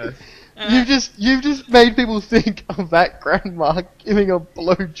 Yeah. You've just made people think of that grandma giving a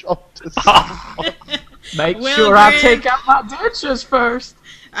blowjob to someone. Make Well, sure I Gran- take out my dentures first.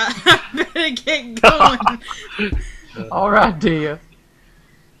 I better get going. Alright, dear.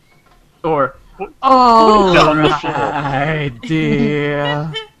 Or, alright,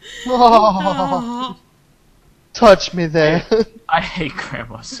 dear. Oh, touch me there. I hate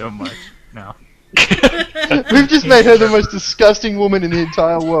Grandma so much. No. We've just made her the most disgusting woman in the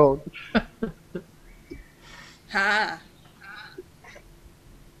entire world. Ha.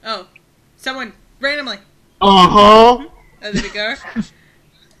 Oh, someone randomly. Uh-huh. Oh, there we go.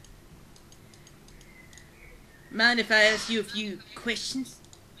 Mind if I ask you a few questions?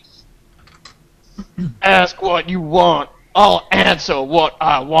 Ask what you want. I'll answer what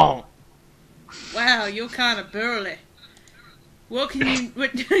I want. Wow, you're kind of burly. Well, can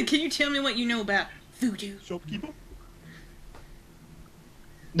you tell me what you know about voodoo?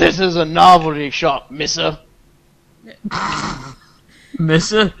 This is a novelty shop, misser.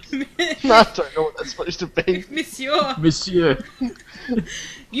 Monsieur? I don't know what that's supposed to be. Monsieur, Monsieur.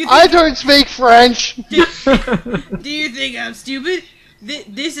 you I think, don't speak French. do you think I'm stupid?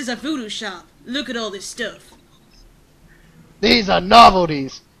 This is a voodoo shop. Look at all this stuff. These are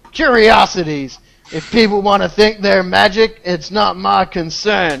novelties, curiosities. If people want to think they're magic, it's not my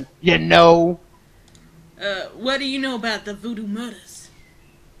concern, you know. What do you know about the voodoo murders?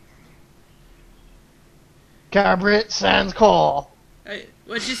 Cabrit sans call.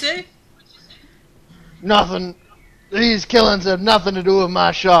 What'd you say? Nothing. These killings have nothing to do with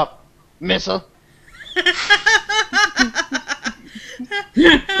my shop, misser.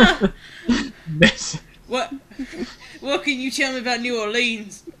 Miss. What can you tell me about New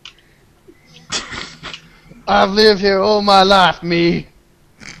Orleans? I've lived here all my life, me.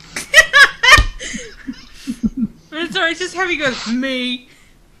 I'm sorry, it's just how he goes, me.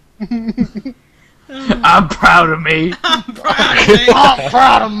 I'm proud of me. I'm proud of it. I'm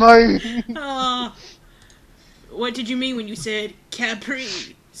proud of me. What did you mean when you said Capri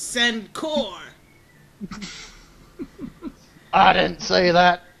Sancor? I didn't say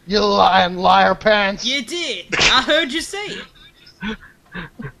that. You lying liar pants. You did. I heard you say it.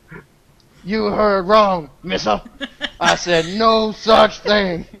 You heard wrong, misser. I said no such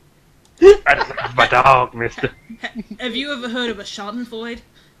thing. That's my dog, mister. Have you ever heard of a Schadenfreude?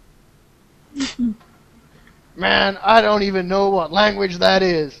 Man, I don't even know what language that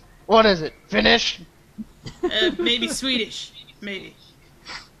is. What is it? Finnish? Maybe Swedish. Maybe.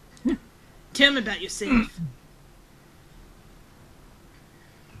 Tell me about yourself.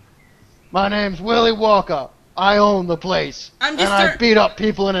 My name's Willie Walker. I own the place. I'm And just I beat up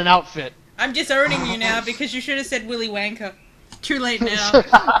people in an outfit. I'm disowning you now because you should have said Willy Wanker. Too late now.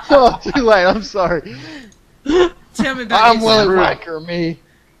 Oh, too late. I'm sorry. Tell me about I'm Willie yourself. Wanker, me.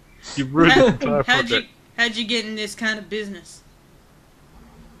 You ruined the entire How'd project. you get in this kind of business?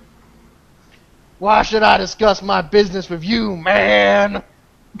 Why should I discuss my business with you, man?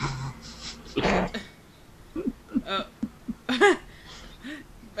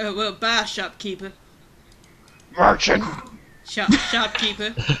 Well, bye, shopkeeper. Merchant.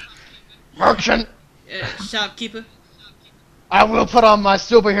 Shopkeeper. Merchant. Shopkeeper. I will put on my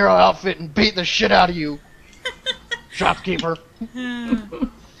superhero outfit and beat the shit out of you. Shopkeeper.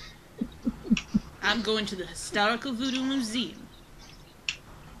 I'm going to the Historical Voodoo Museum.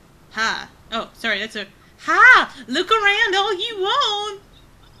 Hi. Oh, sorry, that's a... Hi! Look around all you want!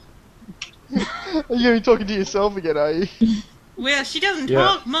 You're talking to yourself again, are you? Well, she doesn't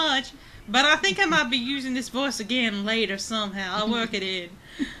talk much, but I think I might be using this voice again later somehow. I'll work it in.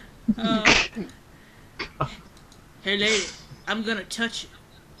 Hey, lady, I'm gonna touch you.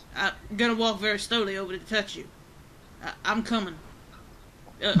 I'm gonna walk very slowly over to touch you. I'm coming.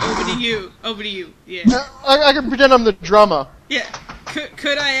 Over to you. Over to you. Yeah. I can pretend I'm the drummer. Yeah.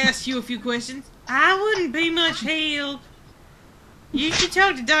 Could I ask you a few questions? I wouldn't be much help. You should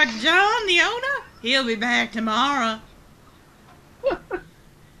talk to Dr. John, the owner. He'll be back tomorrow.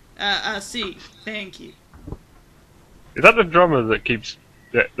 I see. Thank you. Is that the drummer that keeps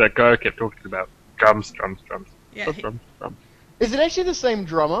that guy kept talking about? Drums. Yeah. Drums. Is it actually the same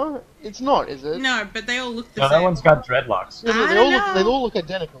drummer? It's not, is it? No, but they all look the No, same. that one's got dreadlocks. Yeah, they all look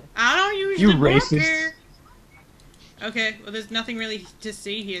identical. I don't usually You work racist. here. Okay, well, there's nothing really to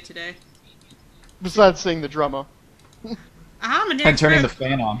see here today. Besides seeing the drummer. I'm an expert. And turning the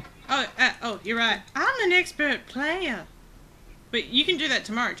fan on. Oh, you're right. I'm an expert player. But you can do that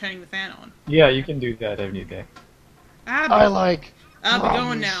tomorrow, turning the fan on. Yeah, you can do that any day. I'll I be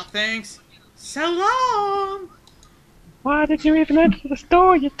going now, thanks. So long! Why did you even enter the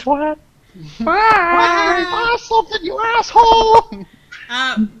store, you twat? Buy something, you asshole!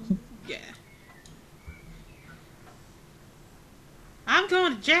 Yeah. I'm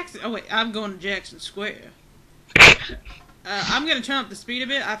going to Jackson... Oh, wait, I'm going to Jackson Square. I'm going to turn up the speed a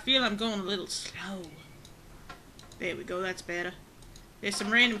bit. I feel I'm going a little slow. There we go, that's better. There's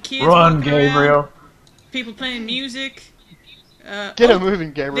some random kids Run, walking around, Gabriel. people playing music. Get it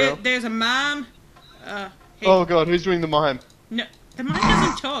moving, Gabriel. There's a mime. Hey, Oh god, who's doing the mime? no, the mime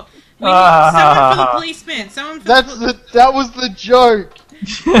doesn't talk. We need someone for the policeman. Someone for That was the joke!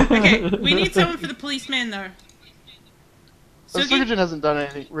 Okay, we need someone for the policeman, though. So Sugajan hasn't done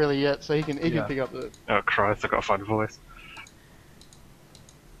anything really yet, so he can Yeah. pick up the... Oh Christ! I gotta find a voice.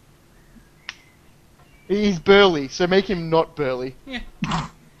 He's burly, so make him not burly. Yeah.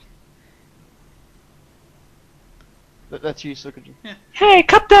 That's you, Sugajan. Hey,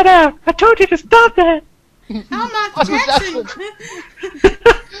 cut that out! I told you to stop that. Oh, Michael Michael Jackson!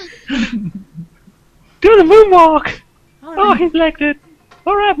 Do the moonwalk. All Oh, right. he's like it.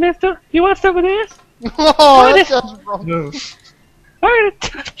 All right, Mister. You want some of this? Oh, that sounds wrong. No. I'm gonna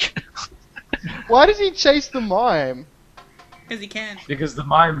touch you. Why does he chase the mime? Because he can. Because the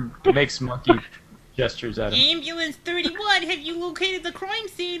mime makes monkey gestures at him. Ambulance 31, have you located the crime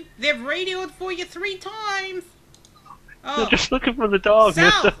scene? They've radioed for you 3 times. They're Oh, just looking for the dog,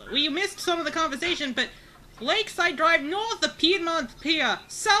 south. Mister. Well, you missed some of the conversation, but Lakeside Drive north of Piedmont Pier,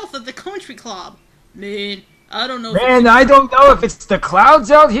 south of the country club. Man, I don't know. Man, I don't know if it's the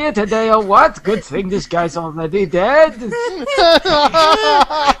clouds out here today or what. Good thing this guy's already dead. Everyone's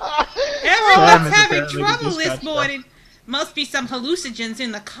Sam is having apparently trouble the this dispatch morning. Must be some hallucinogens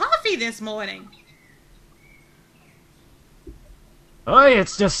in the coffee this morning. Oh,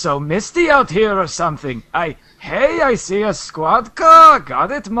 it's just so misty out here or something. Hey, I see a squad car.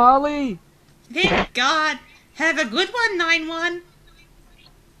 Got it, Molly? Thank God. Have a good one, 9-1.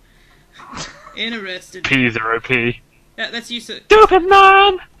 Interested. P0P. That's you, sir. Stupid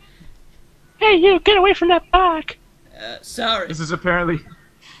man! Hey, you, get away from that bike! Sorry. This is apparently...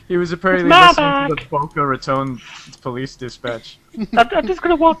 He was apparently My listening to back. the Boca Raton police dispatch. I'm just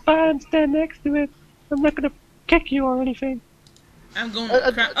gonna walk by and stand next to it. I'm not gonna kick you or anything. I'm going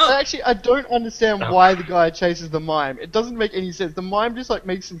to cry. Actually, I don't understand why the guy chases the mime. It doesn't make any sense. The mime just like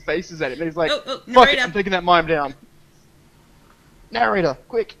makes some faces at him. And he's like, Oh, "Fuck it, narrator. I'm taking that mime down." Narrator,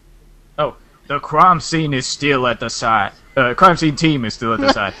 quick. Oh, the crime scene is still at the site. Crime scene team is still at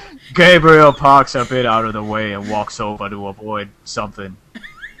the site. Gabriel parks a bit out of the way and walks over to avoid something.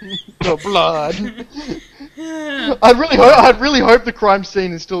 The blood. I really hope the crime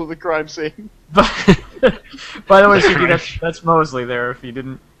scene is still at the crime scene. By the way, Suki, that's Mosley there. If you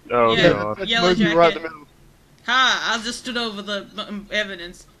didn't Oh Yeah. god. Let's Yellow move you right in jacket. the middle. Hi, I just stood over the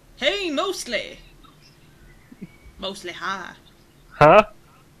evidence. Hey, mostly. Mostly hi. Huh?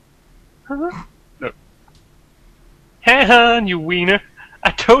 Huh? No. Hey, hon, you wiener.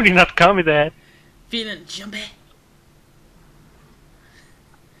 I told you not to call me that. Feeling jumpy.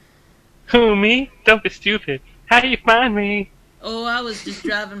 Who, me? Don't be stupid. How do you find me? Oh, I was just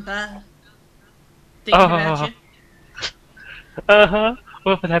driving by. Thinking about you. Uh-huh.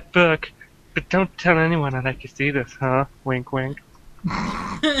 Over that book. But don't tell anyone I'd like to see this, huh? Wink, wink.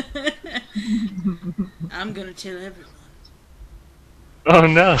 I'm gonna tell everyone. Oh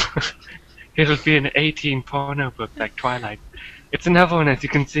no. It'll be an 18 porno book like Twilight. It's another one, as you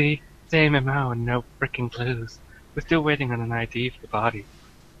can see. Same MO and no freaking clues. We're still waiting on an ID for the body.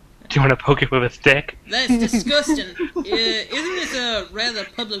 Do you want to poke it with a stick? That's disgusting. Isn't this a rather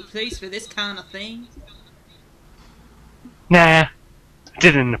public place for this kind of thing? Nah. I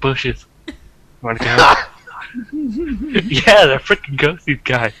did it in the bushes. Wanna go? Yeah, they're freaking ghosts, these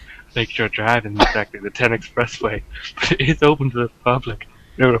guys. Make sure driving is exactly the 10 expressway. But it is open to the public.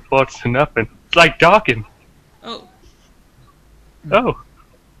 No reports to nothing. It's like Dawkins. Oh, Oh.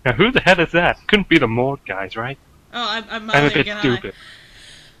 Now who the hell is that? Couldn't be the morgue guys, right? I'm I'm a bit stupid.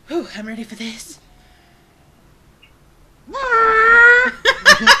 Whew, I'm ready for this.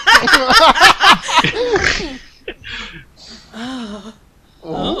 Oh.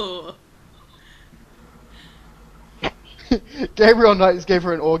 Oh. Gabriel Knight just gave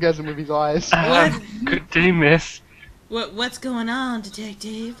her an orgasm with his eyes. Good day, miss. What's going on,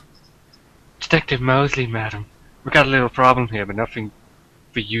 detective? Detective Mosley, madam. We got a little problem here, but nothing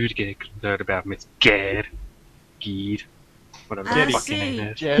for you to get concerned about, Miss Ged. Geed. Whatever I the fucking see. name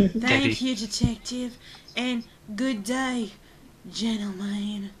is. Jed. Thank you, detective, and good day,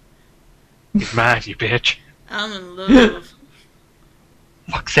 gentlemen. It's mine, you bitch. I'm in love.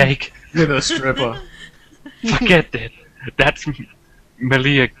 Fuck's sake. With a stripper. Forget that. That's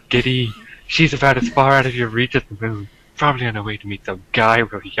Malia Giddy. She's about as far out of your reach as the moon. Probably on her way to meet some guy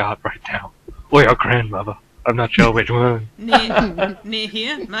with a yacht right now. Or your grandmother. I'm not sure which one. Near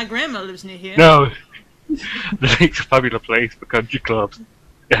here? My grandma lives near here. No. The lake's a popular place for country clubs.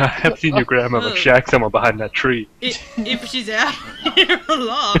 Yeah, I have seen your grandmother shack somewhere behind that tree. If she's out here a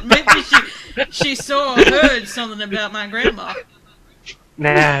lot, maybe she saw or heard something about my grandma.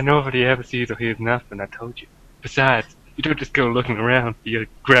 Nah, nobody ever sees or hears nothing, I told you. Besides, you don't just go looking around for your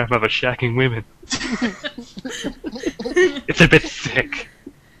grandmother shacking women. It's a bit sick.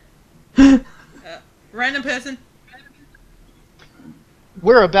 Random person.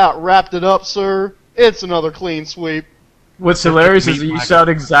 We're about wrapped it up, sir. It's another clean sweep. What's hilarious is that you sound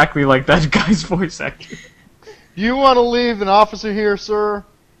exactly like that guy's voice actor. Do you want to leave an officer here, sir?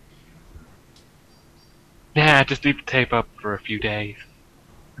 Nah, just leave the tape up for a few days.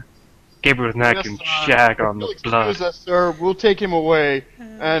 Gabriel Knight can shag on the blood. Excuse us, sir. We'll take him away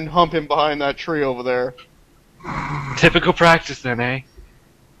and hump him behind that tree over there. Typical practice then, eh?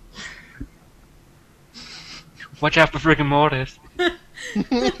 Watch out for friggin' mortis.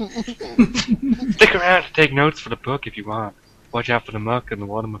 Stick around to take notes for the book if you want. Watch out for the muck and the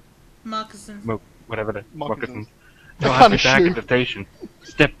water Moccasins. whatever the moccasins. That You'll have kind to of be back shoe. at the station.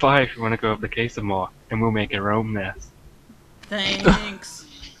 Step 5 if you want to go over the case some more, and we'll make your own mess. Thanks.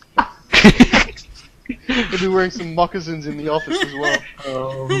 He'll be wearing some moccasins in the office as well.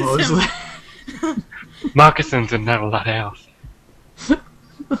 Oh, Mosley. Moccasins and not a lot else.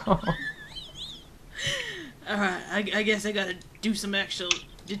 Alright, I guess I gotta do some actual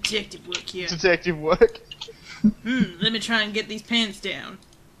detective work here. Detective work. Let me try and get these pants down.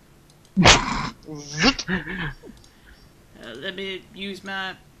 Zit. Let me use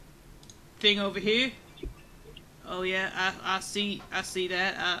my thing over here. Oh yeah, I see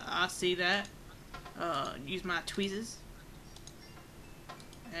that. I see that. Use my tweezers.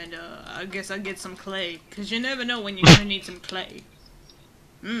 And I guess I'll get some clay, cause you never know when you're gonna need some clay.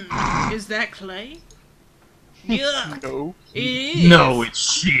 Is that clay? Yeah. No. It is. No, it's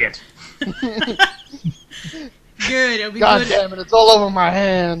shit. Good. It'll be God good. damn it, it's all over my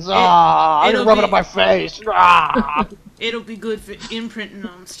hands. I it'll can rub it be- on my face. Ah. It'll be good for imprinting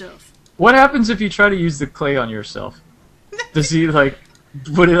on stuff. What happens if you try to use the clay on yourself? Does he, like,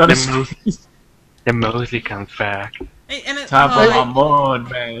 put it on his face? Then Mosley comes back. Hey, and Time for oh, my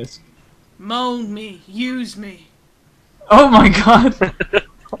mud mask. mold me, use me. Oh my god!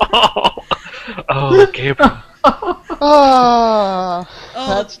 Oh, Gabriel. Ah,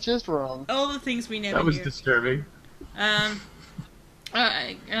 Oh. that's just wrong. All the things we never That was hear. disturbing.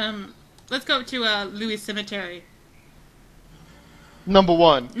 Alright, let's go to Louis Cemetery. Number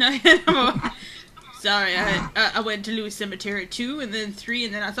 1. No, Sorry, I went to Louis Cemetery 2, and then 3,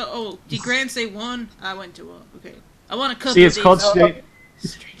 and then I thought, oh, did Grant say 1? I went to 1. Okay. I want a couple See, it's of called these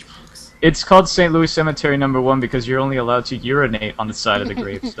strange monks. It's called St. Louis Cemetery number 1 because you're only allowed to urinate on the side of the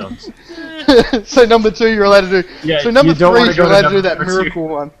gravestones. So number 2, you're allowed to do. Yeah, so number you don't 3, wanna you're go to allowed to do number that 2. miracle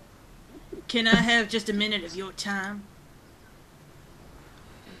one. Can I have just a minute of your time?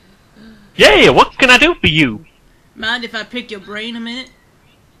 Yeah, what can I do for you? Mind if I pick your brain a minute?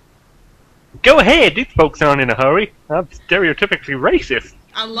 Go ahead, these folks aren't in a hurry. I'm stereotypically racist.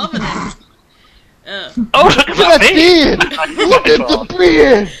 I love it. Oh, look at my That beard! beard! Look at the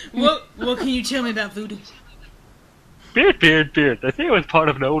beard! What can you tell me about voodoo? Beard. They say it was part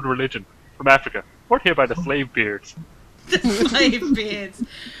of an old religion from Africa. Brought here by the slave beards. The slave beards.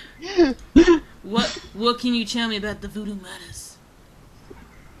 What can you tell me about the voodoo murders?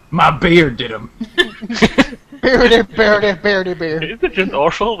 My beard did them. Beardy. Is it just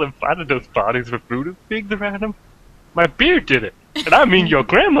awful than finding those bodies with voodoo things around them? My beard did it, and I mean your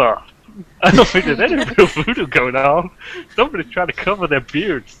grandma. I don't think there's any real voodoo going on. Somebody's trying to cover their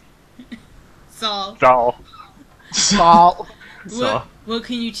beards. Saul. Salt. What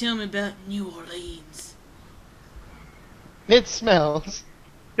can you tell me about New Orleans? It smells.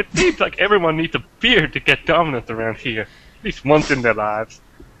 It seems like everyone needs a beard to get dominant around here, at least once in their lives.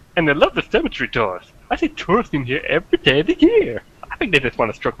 And they love the cemetery tours. I see tourists in here every day of the year. I think they just want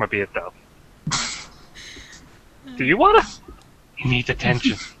to stroke my beard, though. Do you wanna? He needs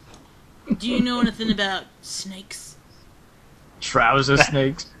attention. Do you know anything about snakes? Trouser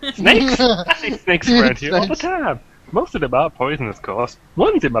snakes. Snakes? I see snakes around here all the time. Most of them are poisonous, of course.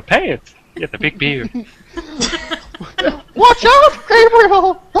 One's in my pants. He has a big beard. Watch out,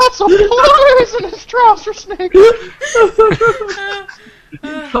 Gabriel! That's a poisonous trouser snake!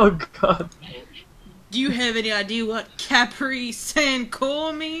 Oh god. Do you have any idea what Capri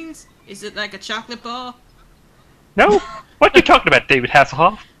Sancour means? Is it like a chocolate bar? No? What you talking about, David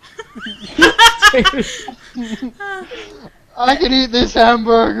Hasselhoff? I can eat this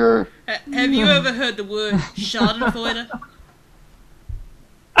hamburger! Have you ever heard the word schadenfreude?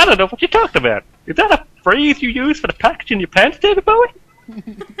 I don't know what you're talking about. Is that a phrase you use for the package in your pants, David Bowie?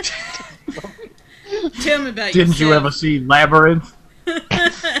 Tell me about Didn't you ever see Labyrinth?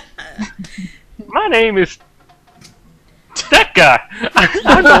 My name is... that guy!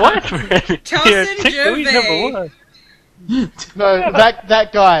 I'm the watchman! Carlson Gervais. No, that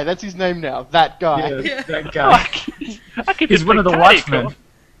guy. That's his name now. That guy. Yeah, that Oh, guy. I keep He's it one of the pretty tight, watchmen.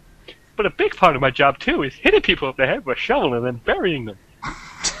 though. But a big part of my job, too, is hitting people up the head with a shovel and then burying them.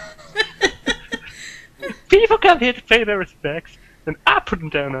 People come here to pay their respects, and I put them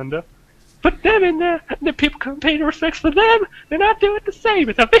down under. Put them in there, and then people come pay their respects for them, and I do it the same.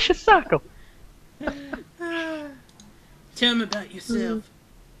 It's a vicious cycle. Tell me about yourself.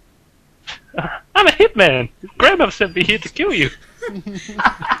 I'm a hitman. Grandma sent me here to kill you.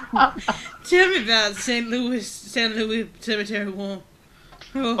 Tell me about St. Louis Cemetery 1.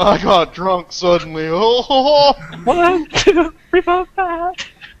 Oh. I got drunk suddenly. Oh. 1, 2, 3, 4, 5.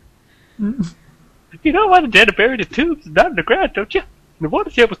 You know why the dead are buried in tombs and not in the ground, don't you? The water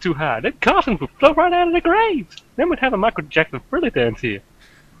table was too high. Then coffins would float right out of the graves. Then we'd have a Michael Jackson Thriller dance here.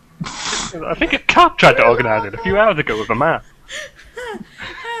 I think a cop tried to organize it a few hours ago with a map.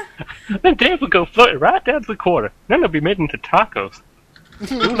 Then Dave would go floating right down to the quarter. Then they'll be made into tacos.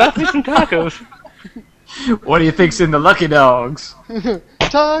 Ooh, love me some tacos. What do you think's in the Lucky Dogs?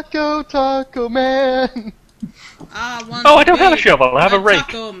 Taco man. Oh, I don't have a shovel. I have a rake.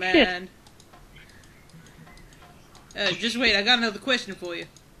 Taco man. Just wait, I got another question for you.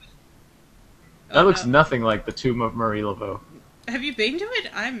 That looks nothing like the tomb of Marie Laveau. Have you been to it?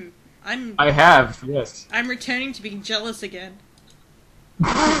 I have, yes. I'm returning to being jealous again.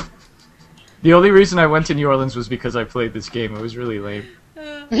 The only reason I went to New Orleans was because I played this game. It was really lame.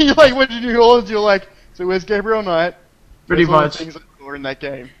 You like went to New Orleans. You're like, so where's Gabriel Knight? Pretty Where's all the much. things that are in that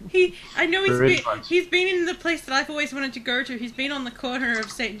game. I know Pretty much. he's been in the place that I've always wanted to go to. He's been on the corner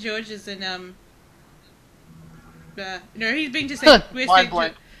of St. George's and no, he's been to Mind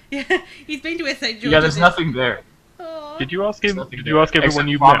blank. Yeah, he's been to where St. George's. Yeah, there's nothing there. Aw. Did you ask him? Nothing Did you ask there, everyone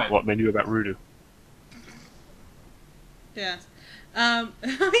except you vomit. met what they knew about Rudu? Yeah. Yeah.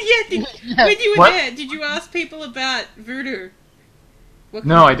 When you were What? there, did you ask people about voodoo? What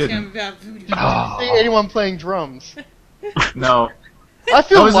No, I can you tell didn't. me about voodoo? See anyone playing drums? No. I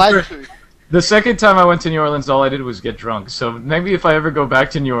feel That was the lied first- to. The second time I went to New Orleans, all I did was get drunk. So maybe if I ever go back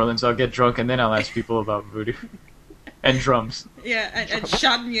to New Orleans, I'll get drunk and then I'll ask people about voodoo. And drums. Yeah, and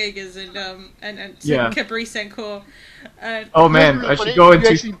Schadenjägers and Yeah. Capri Sancour. Oh man, really I funny. should go in You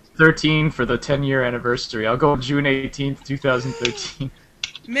actually- 2013 for the 10-year anniversary. I'll go June 18th, 2013.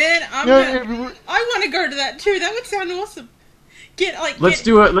 Man, I want to go to that too. That would sound awesome. Let's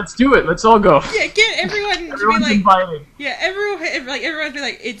do it. Let's do it. Let's all go. Yeah, get everyone to be Everyone's like, invited. yeah, everyone be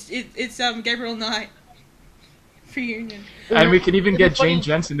like, it's Gabriel Knight reunion. And we can even get Jane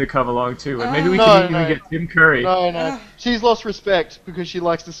Jensen to come along too, and maybe we can even get Tim Curry. No. She's lost respect because she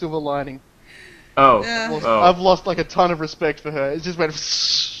likes the silver lining. Oh. I've lost like a ton of respect for her. It just went.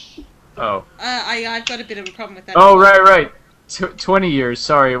 Oh. I've got a bit of a problem with that. Oh, right. 20 years.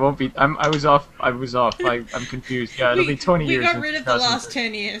 Sorry, it won't be. I was off. I'm confused. Yeah, it'll be 20 years. We got rid of the last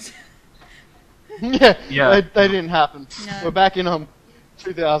 10 years. yeah. They didn't happen. No. We're back in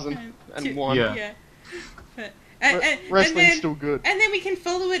 2001. Yeah. Wrestling's still good. And then we can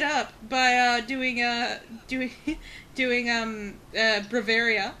follow it up by doing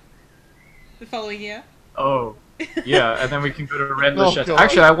Bavaria the following year. Oh. Yeah, and then we can go to Rennes Le Oh, Chateau. God.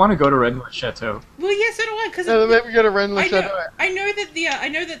 Actually, I want to go to Rennes Le Chateau. Well, yeah, so do I. Because Maybe we go to Rennes Le Chateau. I know that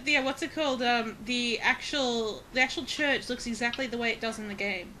the what's it called? The actual church looks exactly the way it does in the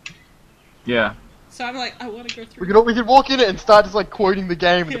game. Yeah. So I'm like, I want to go through. We could walk in it and start just like quoting the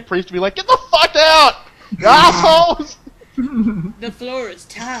game, and the priest would be like, "Get the fuck out, you assholes!" The floor is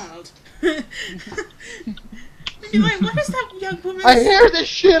tiled. You're like, what is that young woman? I hear this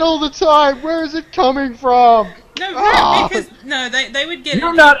shit all the time. Where is it coming from? No, because they would get.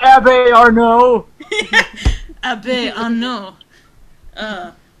 You're not Abbe Arnaud. Abbe Arnaud.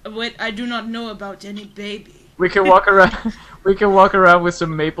 Wait, I do not know about any baby. We can walk around. We can walk around with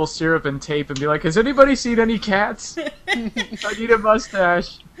some maple syrup and tape and be like, "Has anybody seen any cats? I need a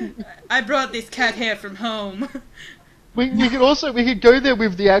mustache." I brought this cat hair from home. We could go there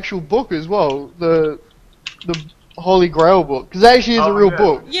with the actual book as well, the Holy Grail book, because that actually is a real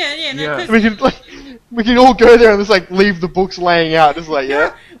book. Yeah. Yeah. We can all go there and just like leave the books laying out, just like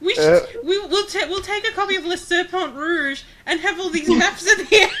We'll take a copy of Le Serpent Rouge and have all these maps in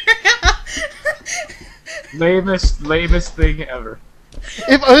the area. Lamest thing ever.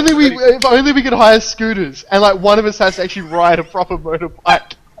 If only we could hire scooters and like one of us has to actually ride a proper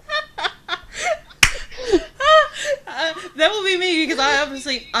motorbike. That will be me because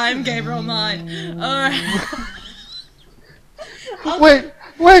I'm Gabriel Knight.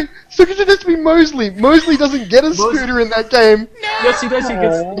 Wait, so could it just be Mosley? Mosley doesn't get a scooter in that game. No. Yes, he does.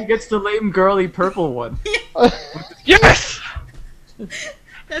 He gets the lame girly purple one. Yes!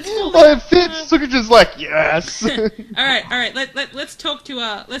 That's cool. Oh, it fits. So just like yes. All right. Let's talk to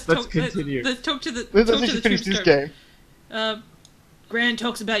Let's continue. Let's talk to the. Let's talk to actually the finish this tombstone. game. Gran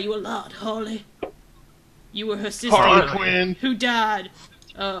talks about you a lot, Harley. You were her sister. Harley Quinn. Who died.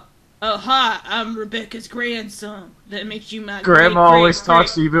 Hi, I'm Rebecca's grandson. That makes you my Grandma always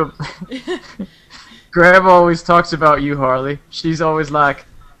talks to you. Grandma always talks about you, Harley. She's always like,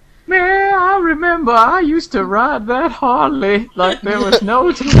 "Man, I remember I used to ride that Harley like there was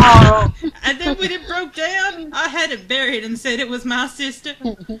no tomorrow." And then when it broke down, I had it buried and said it was my sister.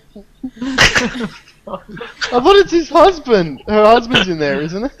 I thought it's his husband. Her husband's in there,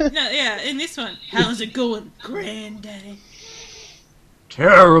 isn't it? No, yeah, in this one. How's it going, Granddaddy?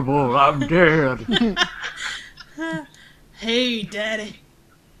 Terrible, I'm dead. Hey, Daddy.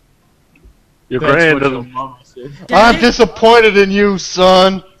 Your That's grand what your doesn't. mama said. I'm Daddy? disappointed in you,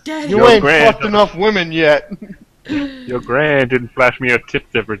 son. Daddy. You Your ain't grand fucked doesn't- enough women yet. Your grand didn't flash me her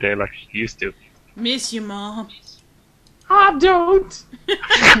tits every day like she used to. Miss you, Mom. I don't.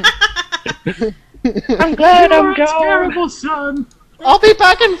 I'm glad You're I'm a gone. terrible son. I'll be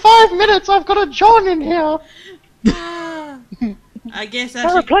back in 5 minutes. I've got a John in here. I guess I'll I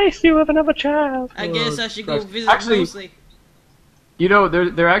should. replace you with another child. I guess I should go Christ. visit Actually- Mosley. You know,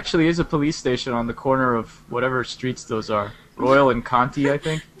 there actually is a police station on the corner of whatever streets those are. Royal and Conti, I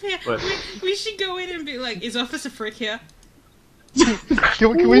think. Yeah, But- we should go in and be like, "Is Officer Frick here?"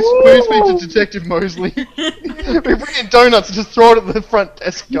 Can we speak to Detective Mosley? We bring in donuts and just throw it at the front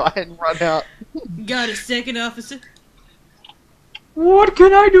desk guy and run out. Got a second, officer? What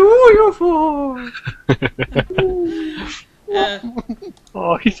can I do you for?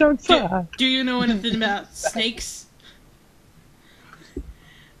 Oh, he sounds sad. Do you know anything about snakes?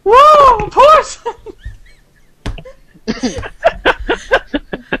 Whoa, poison!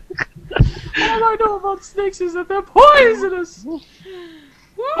 All I know about snakes is that they're poisonous.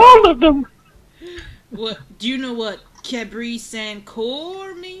 All of them. What? Do you know what Cabri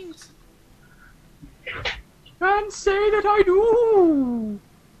Sancor means? Can't say that I do.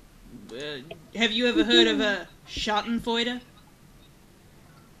 Have you ever heard of a Schadenfreude?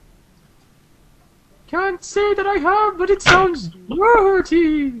 Can't say that I have, but it sounds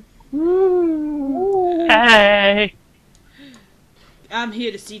dirty. Ooh. Hey. I'm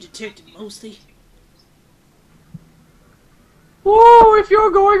here to see Detective Mosley. Whoa, if you're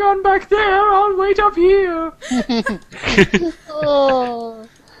going on back there, I'll wait up here. Oh.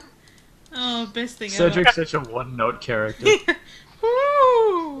 Oh, best thing Cedric's such a one-note character. ever.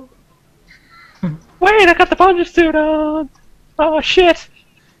 Woo! Wait, I got the Punisher suit on! Oh shit!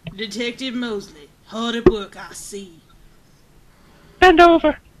 Detective Mosley, hard at work, I see. Bend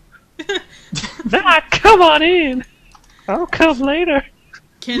over! Come on in! I'll come later.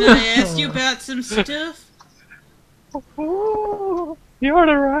 Can I ask you about some stuff? Ooh, you're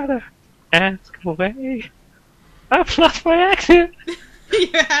the writer. Ask away. I've lost my accent. You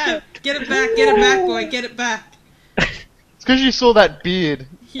have. Get it back, boy. Get it back. It's because you saw that beard.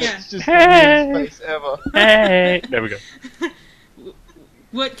 Yeah. It's just Hey. the weirdest face ever. Hey, there we go.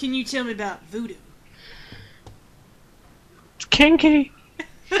 What can you tell me about voodoo? It's kinky.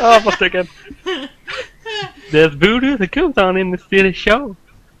 Oh, one second. There's voodoo that goes on in the city show.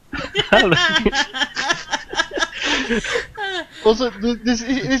 Also,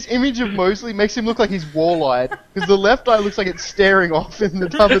 this image of Mosley makes him look like he's wall-eyed, because the left eye looks like it's staring off in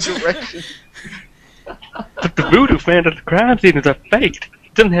another direction. But the voodoo fans of the crime scenes are faked.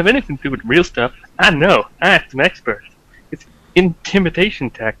 It doesn't have anything to do with real stuff. I know. I asked some experts. It's intimidation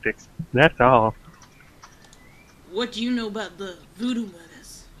tactics. That's all. What do you know about the voodoo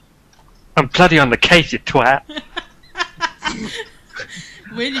murders? I'm bloody on the case, you twat.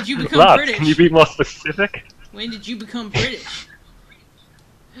 When did you become Love, British? can you be more specific? When did you become British?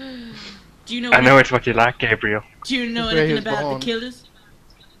 Do you know? I know it's what you like, Gabriel. Do you know Where he anything was about born. the killers?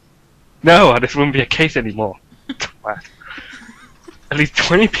 No, this wouldn't be a case anymore. Twat. At least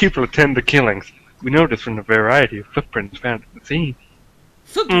 20 people attend the killings. We know this from the variety of footprints found at the scene.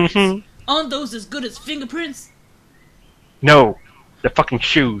 Footprints? Mhm. Aren't those as good as fingerprints? No, they're fucking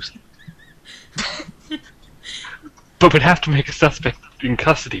shoes. But we'd have to make a suspect in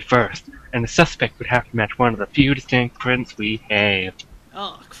custody first, and the suspect would have to match one of the few distinct prints we have.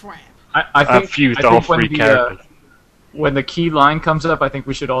 Oh crap! I I've think, fused I all think when three the, characters. when the key line comes up, I think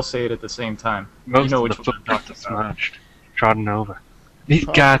we should all say it at the same time. Most you know of which the one I'm footprints are talking about. smudged, trodden over. These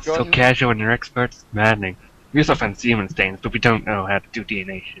Oh, guys are so God. casual and they're experts, it's maddening. We also found semen stains, but we don't know how to do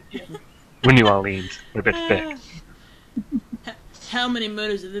DNA shit yet. We're New Orleans. We're a bit thick. How many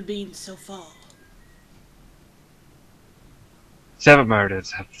murders have there been so far? 7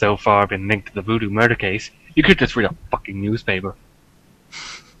 murders have so far been linked to the voodoo murder case. You could just read a fucking newspaper.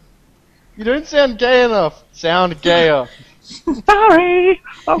 You don't sound gay enough. Sound gayer. Sorry!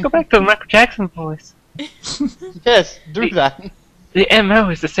 I'll go back to the Michael Jackson voice. Yes, do that. The MO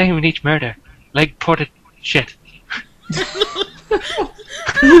is the same in each murder. Leg ported shit.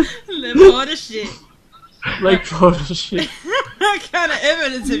 What a shit! Like photo shit. What kind of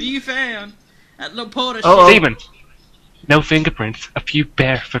evidence have you found? That little porter Oh, shit. Semen. No fingerprints, a few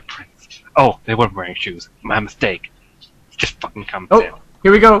bare footprints. Oh, they weren't wearing shoes. My mistake. Just fucking come Oh. down.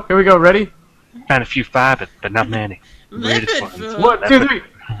 Here we go. Ready? Found a few fibers, but not many. The Leopard weirdest ones. foot. 1, 2, 3.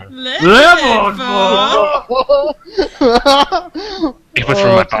 Leopard Leopard foot. It was from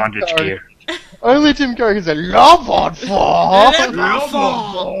Oh, my Tim bondage Curry. gear. Only Tim Curry can say leopard fall. Leopard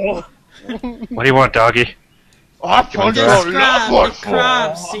foot. What do you want, doggy? I found your Describe leopard the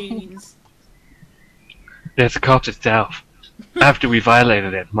crime fall. scenes. There's the corpse itself. After we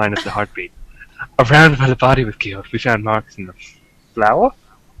violated it, minus the heartbeat. Around where the body was killed, we found marks in the flour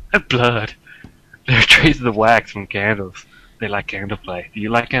and blood. There are traces of wax from candles. They like candle play. Do you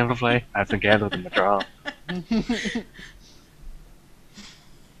like candle play? I have some candles in my drawer.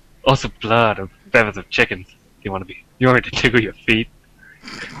 Also blood and feathers of chickens. You want me to tickle your feet?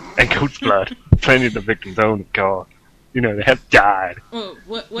 And goat's blood. Plenty of the victim's own accord. You know, they have died. Well,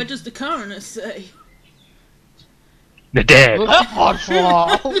 what does the coroner say? They're dead. Leopard fall.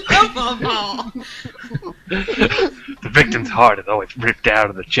 Leopard fall. The victim's heart is always ripped out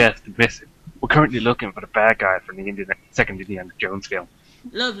of the chest and missing. We're currently looking for the bad guy from the second Indiana Jones film.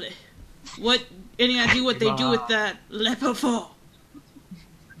 Lovely. Any idea what they do with that leopard fall?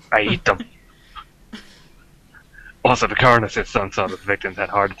 I eat them. Also, the coroner said some saw that the victims had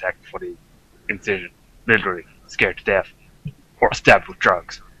heart attacks before the incision. Literally scared to death. Or stabbed with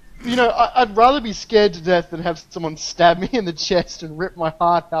drugs. You know, I'd rather be scared to death than have someone stab me in the chest and rip my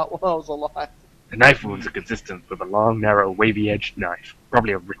heart out while I was alive. The knife wounds are consistent with a long, narrow, wavy-edged knife.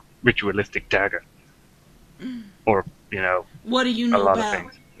 Probably a ritualistic dagger. Or, you know, What do you a know lot of about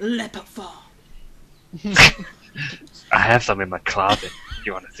things. leopard fall? I have some in my closet. Do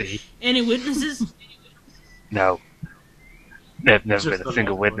you want to see? Any witnesses? No. There's never Just been a the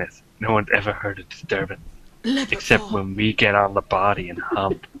single leopard. witness. No one's ever heard a disturbance. Leopard Except fall. when we get on the body and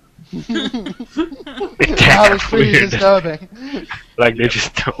hump. That It was gets pretty weird. disturbing. Like they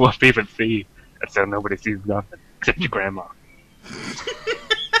just don't want people to see. And so nobody sees nothing. Except your grandma.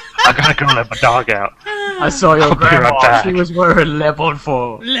 I gotta go let my dog out. I saw your I'll be right grandma. back. She was wearing level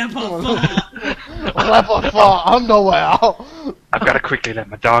 4. Level 4. Level 4 underwear. I've gotta quickly let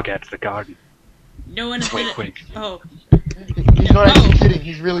my dog out to the garden. No one has Wait, quick. Oh. He's not actually kidding.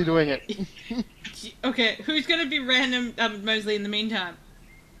 He's really doing it. Okay, who's gonna be random Mosley in the meantime?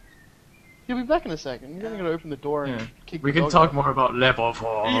 He'll be back in a second. You're gonna open the door and Yeah. kick We the can dog talk out. more about level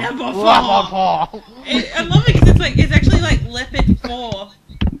 4. Level 4. Level 4. I love it because it's like it's actually like leopard 4.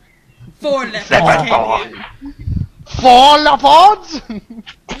 4 leopards Leopard came here. 4 leopards.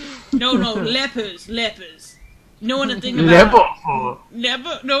 No, lepers. Know anything Level about 4.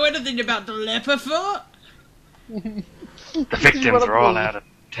 know anything about the leopard 4? The victims are all out of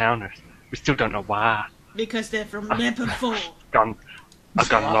towners. We still don't know why. Because they're from leopard 4. I've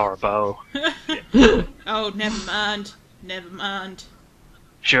gone Laura Bow. Oh, never mind.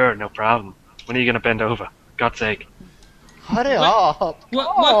 Sure, no problem. When are you gonna bend over? God's sake. Hurry up.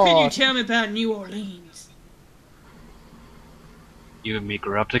 What can you tell me about New Orleans? You and me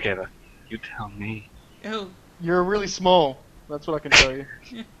grew up together. You tell me. Oh, You're really small. That's what I can tell you.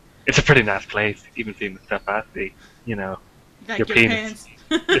 It's a pretty nice place, even seeing the stuff I see. You know, like Your your penis.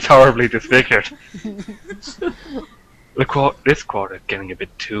 pants. it's horribly disfigured. This quarter's getting a bit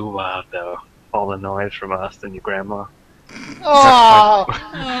too wild, though. All the noise from us and your grandma. Oh.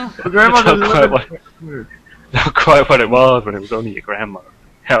 Your grandma Not doesn't quite, live what, not quite what it was when it was only your grandma.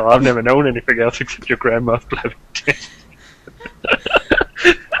 Hell, I've never known anything else except your grandma's bloody dick.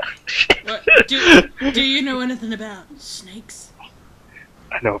 What, do you know anything about snakes?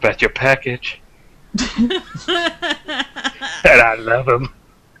 I know about your package, and I love them.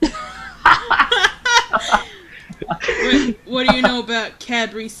 What do you know about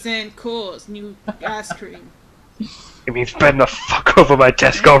Cadbury Sancore's new ice cream? It means bend the fuck over my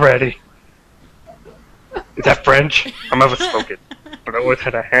desk already. Is that French? I'm overspoken, but I always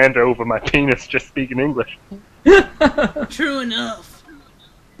had a hand over my penis just speaking English. True enough.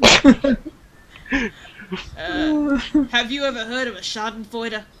 Have you ever heard of a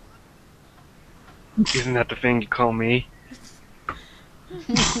Schadenfreude? Isn't that the thing you call me?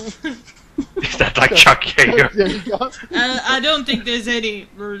 Is that like Chuck Yeager? There you go. I don't think there's any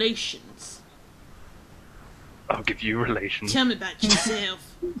relations. I'll give you relations. Tell me about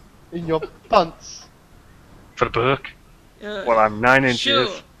yourself. In your pants. For the book? Well, I'm 9 inches. Sure,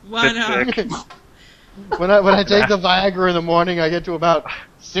 why not? thick. When I take the Viagra in the morning, I get to about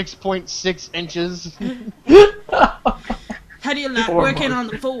 6.6 inches. How do you like working on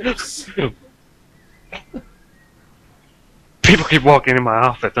the force? People keep walking in my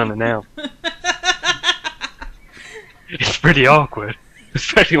office unannounced. It's pretty awkward,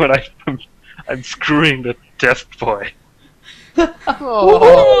 especially when I'm screwing the desk boy.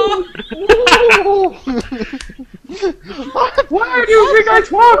 Oh. Why do you think I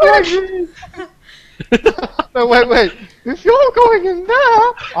talk like this? No, wait. If you're going in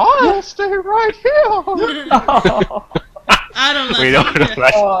there, I'll stay right here. I don't like We don't that.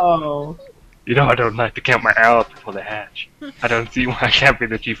 like. Oh. You know I don't like to count my hours before they hatch. I don't see why I can't be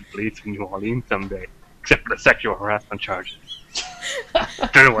the chief of police in New Orleans someday, except for the sexual harassment charges.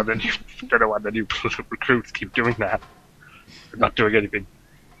 Don't know why the new recruits keep doing that. They're not doing anything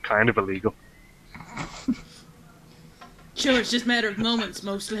kind of illegal. Sure, it's just a matter of moments,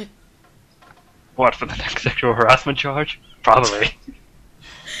 mostly. What, for the next sexual harassment charge? Probably.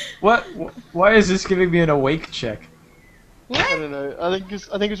 What? Why is this giving me an awake check? I don't know. I think it's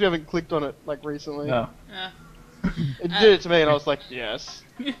we haven't clicked on it like recently. No. It did it to me, and I was like, yes.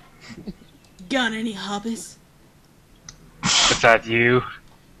 Got any hobbies? Besides you,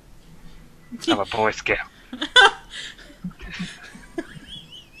 I'm a Boy Scout.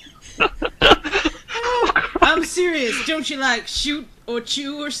 I'm serious. Don't you like shoot or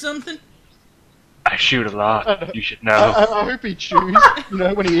chew or something? I shoot a lot, you should know. I hope he chews,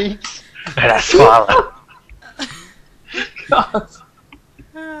 when he eats. And I swallow. God.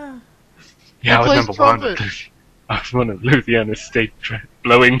 Yeah, I was plays number one. trumpet. I was one of Louisiana's state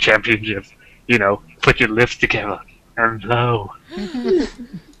blowing championships. You know, put your lips together and blow.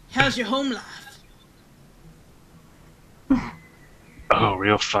 How's your home life? Oh,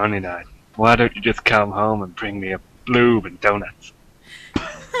 real funny night. Why don't you just come home and bring me a lube and donuts?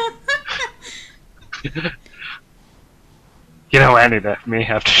 You know, Andy left me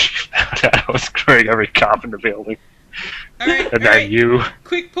after she found out I was screwing every cop in the building. Alright, And now you.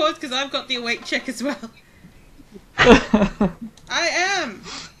 quick pause because I've got the awake check as well. I am!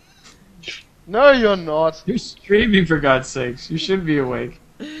 No, you're not. You're streaming, for God's sakes. You should be awake.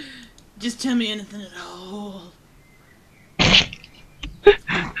 Just tell me anything at all.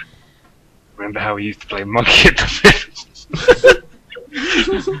 Remember how we used to play monkey at the fish?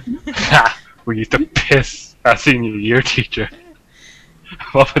 Ha! We used to piss our senior year teacher.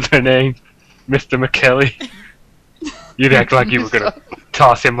 What was her name? Mr. McKelly. You'd act like you were gonna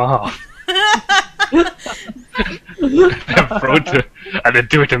toss him off. And then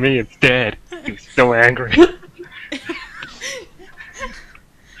do it to me instead. He was so angry.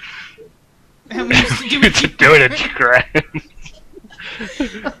 And we used to do Used to do it at grand.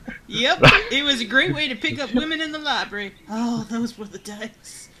 Yep, it was a great way to pick up women in the library. Oh, those were the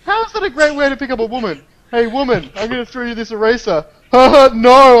days. How is that a great way to pick up a woman? Hey, woman, I'm gonna throw you this eraser. Haha,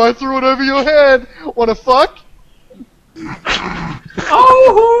 no, I threw it over your head. Wanna fuck?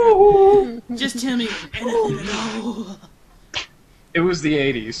 Oh! Just tell me anything at all. It was the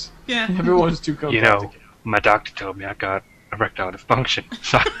 80s. Yeah. Everyone's too comfortable. You know, my doctor told me I got erectile dysfunction,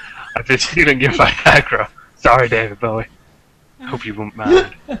 so I've been stealing your Viagra. Sorry, David Bowie. Hope you won't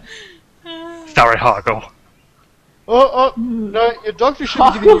mind. Sorry, Hoggle. No, your doctor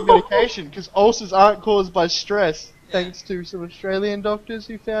should be giving you medication, because ulcers aren't caused by stress, thanks to some Australian doctors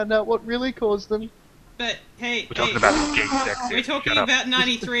who found out what really caused them. But hey, We're talking about gay sex here. we're talking Shut up. about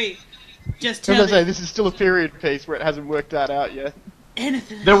 93. Just As tell I say, me this is still a period piece where it hasn't worked that out yet.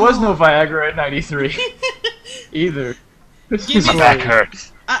 anything. There was no Viagra at 93 either. Give My me- back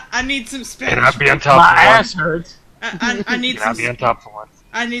hurts. I need some Can I Spanish. be on top My for ass once? hurts. I need Can I be on top for once?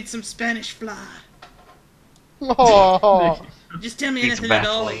 I need some Spanish fly. Oh, Just tell me Need some anything at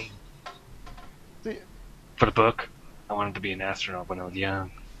all. Vaseline. For the book, I wanted to be an astronaut when I was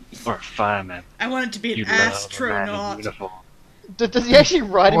young. Or a fireman. I want it to be an You'd love a man in astronaut. uniform. does he actually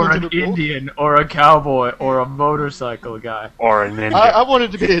write him Or into an the book? Indian, or a cowboy, or a motorcycle guy. Or a ninja. I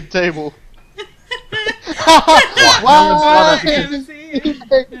wanted to be a table.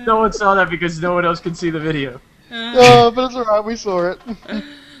 AMC. No one saw that because no one else could see the video. Oh, but it's alright, we saw it.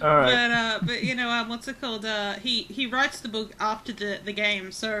 Alright. But you know, what's it called? He writes the book after the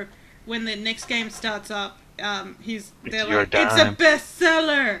game, so when the next game starts up, they're your like, it's a dime.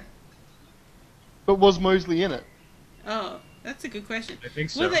 bestseller. But was Mosley in it? Oh, that's a good question. I think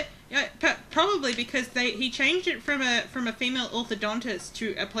so. Well, probably because he changed it from a female orthodontist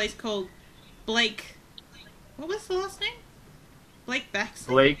to a place called Blake. What was the last name? Blake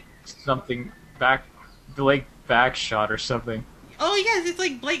Baxter. Blake something Blake Backshot or something. Oh yes, it's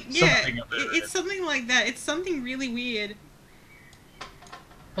like Blake. Yeah, Something of it. it's something like that. It's something really weird.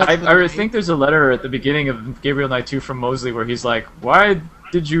 I think there's a letter at the beginning of Gabriel Knight 2 from Mosley where he's like, "Why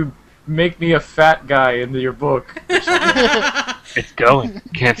did you make me a fat guy into your book?" It's going.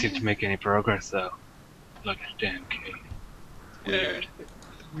 Can't seem to make any progress though. Look at damn Kate.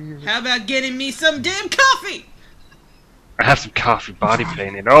 Weird. How about getting me some damn coffee? I have some coffee body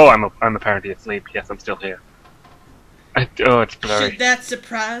painting. Oh, I'm apparently asleep. Yes, I'm still here. It's blurry. Should that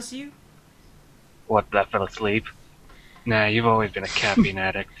surprise you? What, that fell asleep? Nah, you've always been a caffeine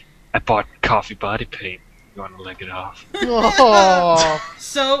addict. I bought coffee body paint. You wanna lick it off? Oh,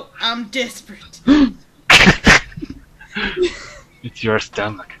 So I'm desperate. It's your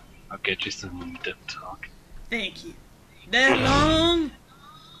stomach. I'll get you some when we don't talk. Thank you. That long?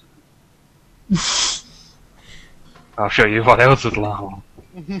 I'll show you what else is long.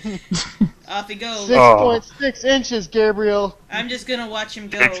 Off he goes. 6.6 inches, Gabriel. I'm just gonna watch him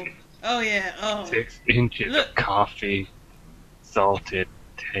go. Six. Oh yeah. Oh. 6 inches Look. of coffee, salted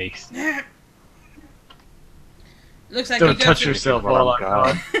taste. Looks like Don't he got touch some, yourself Well, while I'm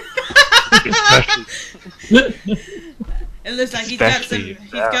God. gone. Especially, It looks like he's got some. Especially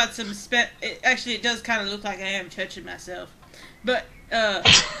He's that. got some. Actually, it does kind of look like I am touching myself, but it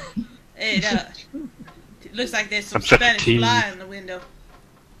looks like there's some I'm such a Spanish tease. fly in the window.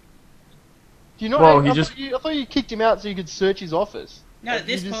 Do you know? Whoa, I, he I, just- thought you, I thought you kicked him out so you could search his office. Not at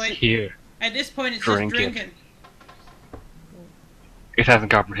You this just point. here. At this point, it's Drink just it. drinking. It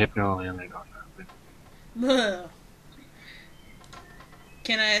hasn't got from hypno and I got nothing. Ugh.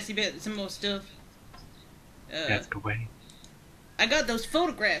 Can I ask you about some more stuff? Ask away. I got those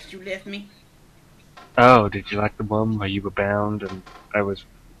photographs you left me. Oh, did you like the one where you were bound and I was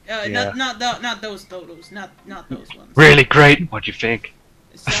Yeah. Not those photos. Not those ones. really great? What'd you think?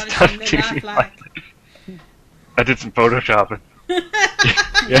 Astonishingly lifelike. I did some photoshopping.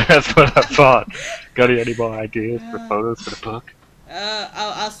 Yeah, that's what I thought. Got any more ideas for photos for the book?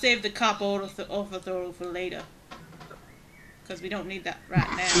 I'll save the cop auto photo for later. Because we don't need that right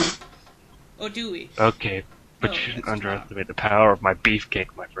now. Or do we? Okay, but No, you shouldn't that's underestimate the power of my beefcake,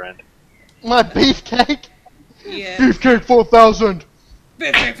 my friend. My beefcake. Yeah. Beefcake 4000.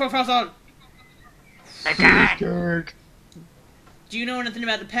 Big for Frozen. Beefcake. Do you know anything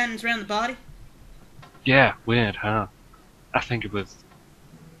about the patterns around the body? Yeah, weird, huh? I think it was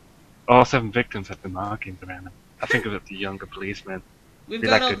all 7 victims had the markings around them. I think of it the younger policemen. We've They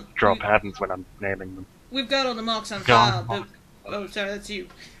got like all to draw patterns when I'm nailing them. we've got all the marks on Got file, all but oh, sorry, that's you.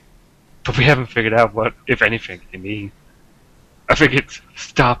 But we haven't figured out what, if anything, they mean. I think it's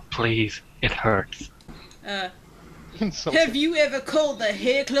stop, please. It hurts. Have you ever called the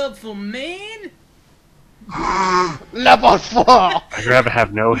hair club for men? Level 4! I'd rather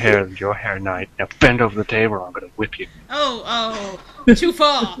have no hair than your hair, Knight. Now bend over the table or I'm gonna whip you. Oh, too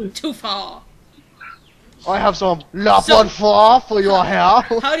far, too far. I have some leopard fur for your hair.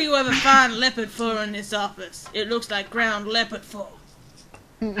 How do you ever find leopard fur in this office? It looks like ground leopard fur.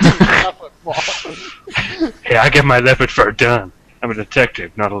 Leopard fur. Hey, I get my leopard fur done. I'm a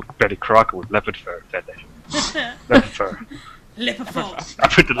detective, not a Betty Crocker with leopard fur fetish. Leopard fur. Leopard fur. I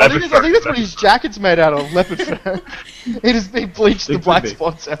put the I leopard think fur. that's what his jacket's made out of, leopard fur. It has been bleached the It could black be.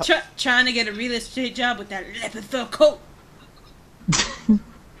 spots out. Trying to get a real estate job with that leopard fur coat.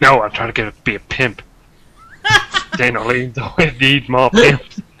 No, I'm trying to be a pimp. Dana Leeds always need more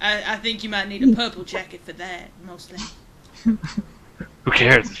pimps. I think you might need a purple jacket for that, mostly. Who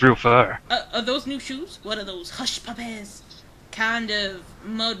cares? It's real fur. Are those new shoes? What are those? Hush puppies? Kind of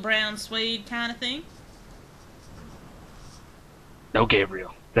mud brown suede kind of thing? No,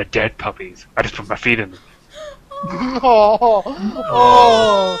 Gabriel. They're dead puppies. I just put my feet in them. Oh,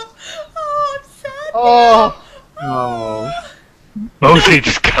 oh, Oh, I'm sad. oh. Oh. Mostly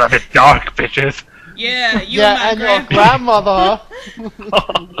just kind of dark, bitches. Yeah, you Yeah, and and my your grandmother.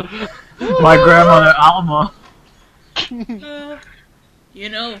 My grandmother Alma. You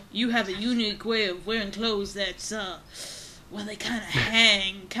know, you have a unique way of wearing clothes that's, well, they kind of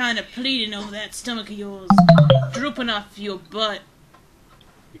hang, kind of pleating over that stomach of yours, drooping off your butt.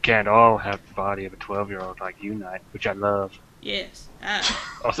 You can't all have the body of a 12-year-old like you, Knight, which I love. Yes,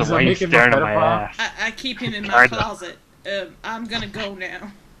 Also, Does that why are you make him a staring at my pedophile? ass? I keep him in my Kinda. closet. I'm gonna go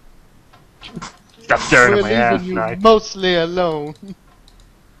now. Stop staring We're at my ass, leaving you Knight. mostly alone.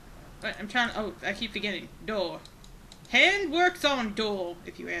 Wait, I'm trying to, oh, I keep forgetting. Door. Hand works on door,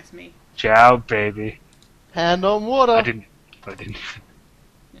 if you ask me. Ciao, baby. Hand on water. I didn't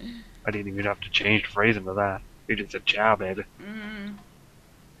even have to change the phrasing to that. You just said ciao, baby.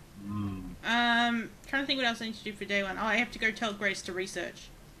 Trying to think what else I need to do for day one. Oh, I have to go tell Grace to research.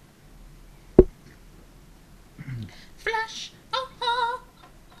 Flash! Oh!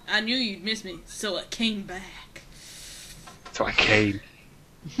 I knew you'd miss me, so I came back. So I came.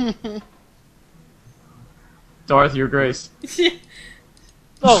 Dorothy or Grace.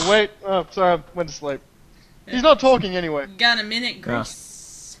 Oh, wait. Oh, sorry, I went to sleep. He's not talking anyway. Got a minute,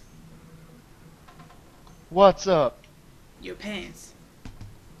 Grace? What's up? Your pants.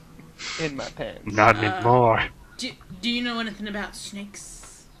 In my pants. Not anymore. Do you know anything about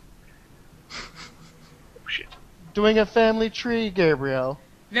snakes? Oh, shit. Doing a family tree, Gabriel.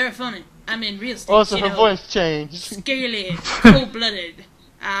 Very funny. I'm in real estate. Also, you her know, voice changed. Scaly, cold-blooded.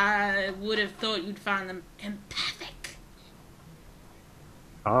 I would have thought you'd find them empathic.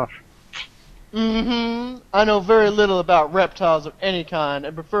 Oh, I know very little about reptiles of any kind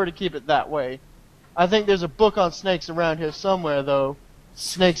and prefer to keep it that way. I think there's a book on snakes around here somewhere, though.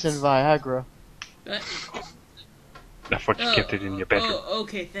 Snakes and Viagra. But, that's what you kept it in your bedroom. oh,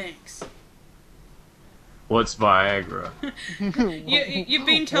 okay, thanks. What's Viagra? You've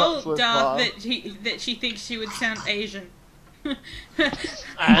been told, What's with Darth, Bob? that she thinks she would sound Asian. And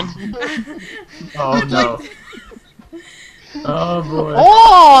Oh no. Oh boy.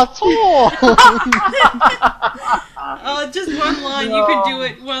 oh, Oh, just one line. You could do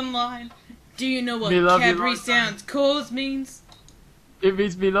it. One line. Do you know what Me love you Cadbury long time. Sounds cause means? It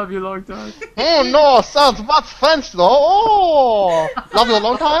means me love you long time. oh no, sounds much French though. Oh, love you a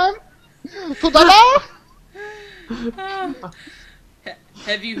long time. Tout à l'heure.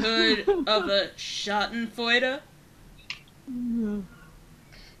 Have you heard of a Schadenfreude?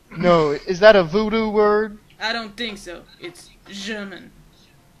 No, is that a voodoo word? I don't think so. It's German.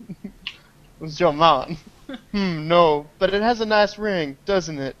 German. No, but it has a nice ring,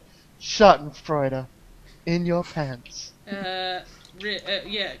 doesn't it? Schadenfreude. In your pants. Yeah.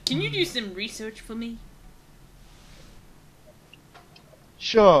 Can you do some research for me?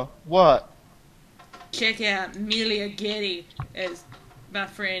 Sure, what? Check out Amelia Getty, as my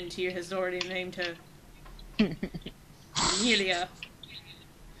friend here has already named her. Amelia.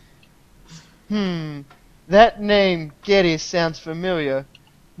 That name, Getty, sounds familiar.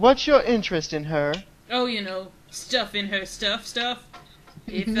 What's your interest in her? Oh, you know, stuff in her stuff.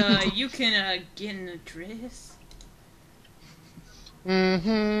 If, you can, get an address.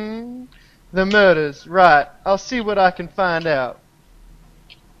 The murders, right. I'll see what I can find out.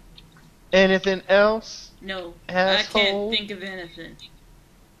 Anything else? No, Asshole. I can't think of anything.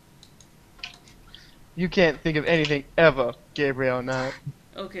 You can't think of anything ever, Gabriel Knight.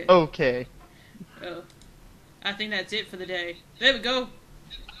 Okay. Okay. Oh. I think that's it for the day. There we go.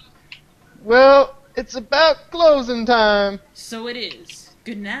 Well, it's about closing time. So it is.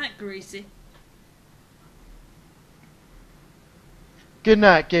 Good night, Greasy. Good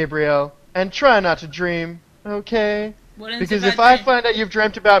night, Gabriel. And try not to dream, okay? Because if I find out you've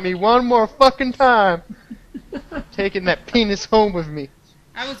dreamt about me one more fucking time, taking that penis home with me.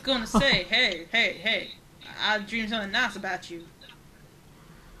 I was gonna say, hey, I dreamed something nice about you.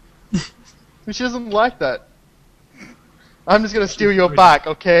 She doesn't like that. I'm just gonna steal your bike,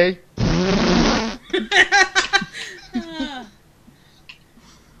 okay?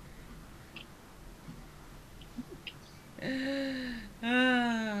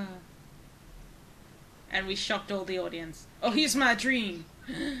 And we shocked all the audience. Oh, here's my dream.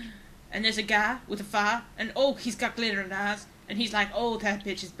 And there's a guy with a fire, and oh, he's got glitter in his eyes, and he's like, oh, that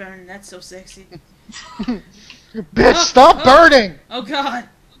bitch is burning, that's so sexy. Bitch, stop burning! Oh god.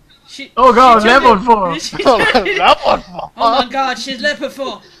 Oh god, she level turned 4! Oh my god, she's level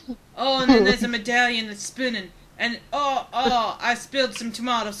 4! Oh, and then there's a medallion that's spinning. And oh, I spilled some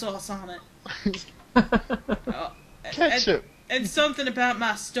tomato sauce on it. Oh, Ketchup. and something about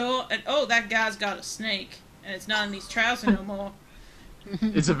my store, and oh, that guy's got a snake. And it's not in these trousers no more.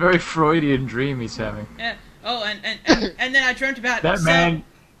 It's a very Freudian dream he's having. Yeah. Oh, and then I dreamt about That man...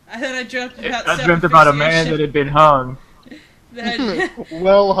 I dreamt about I dreamt about a man that had been hung.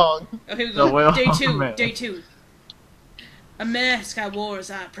 Well hung. Oh, here we go. Well Day two. man. Day 2. A mask I wore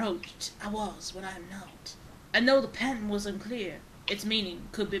as I approached. I was when I am not. I know the pattern was unclear. Its meaning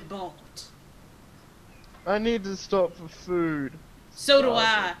could be bought. I need to stop for food. So do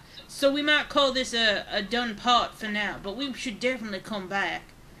I. So we might call this a done part for now, but we should definitely come back.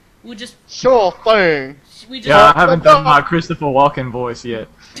 We'll just... Sure thing. Yeah, I haven't done my Christopher Walken voice yet.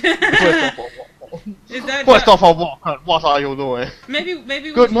 Is that... Christopher Walken, what are you doing?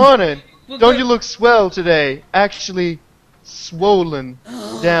 Maybe Good morning. we'll Don't go- you look swell today? Actually, swollen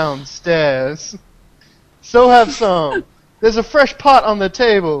downstairs. So have some. There's a fresh pot on the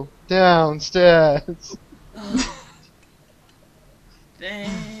table downstairs.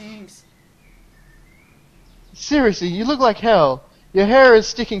 Thanks. Seriously, you look like hell. Your hair is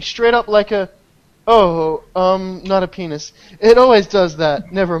sticking straight up like a... Oh, not a penis. It always does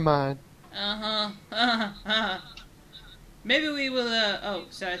that. Never mind. Maybe we will, oh,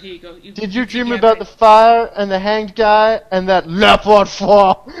 sorry, here you go. Did you dream about the fire and the hanged guy and that leopard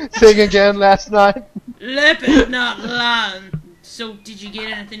fall thing again last night? Leopard, not lion. So, did you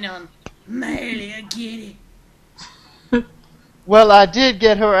get anything on Malia Giddy? Well, I did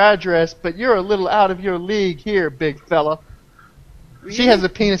get her address, but you're a little out of your league here, big fella. Really? She has a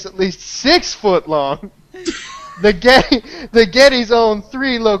penis at least 6 foot long. The Gettys own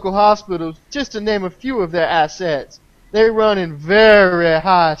 3 local hospitals, just to name a few of their assets. They run in very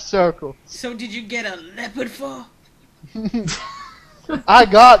high circles. So, did you get a leopard fall? I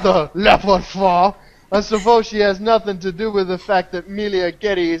got the leopard fall. I suppose she has nothing to do with the fact that Melia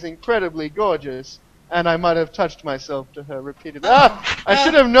Getty is incredibly gorgeous. And I might have touched myself to her repeatedly. I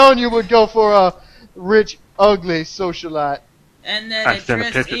should have known you would go for a rich, ugly socialite. And that I sent a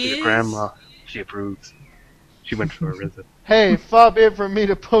address picture to is... your grandma. She approves. She went for a visit. Hey, far be it from me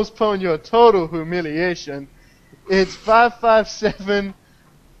to postpone your total humiliation. It's 557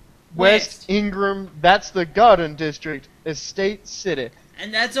 West Ingram. That's the Garden District, Estate City.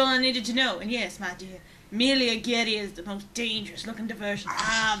 And that's all I needed to know. And yes, my dear, Melia Getty is the most dangerous looking diversion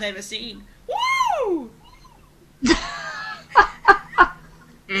I've ever seen. Woo!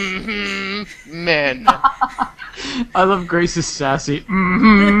 Men. I love Grace's sassy. Before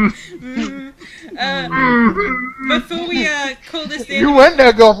we call this the end You went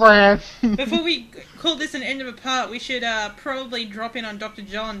there, girlfriend. before we call this an end of a part, we should probably drop in on Dr.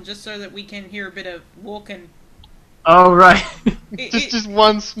 John just so that we can hear a bit of Walken. Oh, right. Just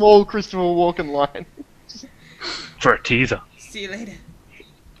one small Christopher Walken line. For a teaser. See you later.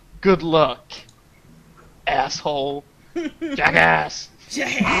 Good luck, asshole, jackass. You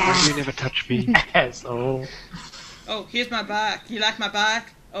never touch me. Asshole. Oh, here's my bike. You like my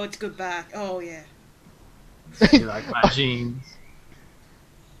bike? Oh, it's a good bike. Oh, yeah. You like my jeans.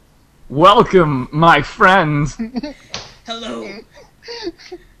 Welcome, my friends. Hello.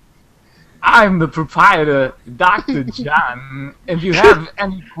 I'm the proprietor, Dr. John. If you have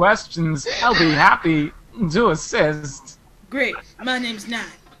any questions, I'll be happy to assist. Great. My name's Knight,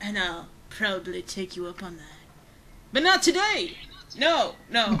 and I'll probably take you up on that. But not today. No.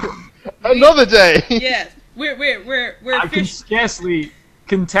 Another day. Yes. We're I can scarcely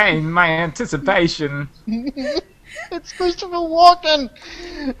contain my anticipation. It's Christopher Walken.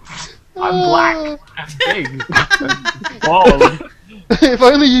 I'm black. I'm big. I'm bald. If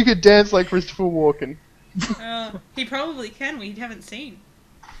only you could dance like Christopher Walken. He probably can. We haven't seen.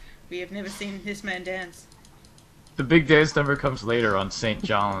 We have never seen this man dance. The big dance number comes later on St.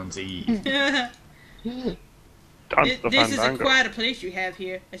 John's Eve. Dance the This is fandango. quite a place you have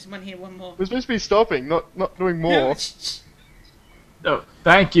here. I just want to hear one more. We're supposed to be stopping, not doing more. Oh,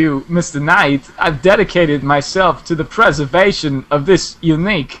 thank you, Mr. Knight. I've dedicated myself to the preservation of this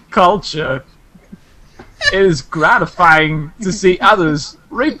unique culture. It is gratifying to see others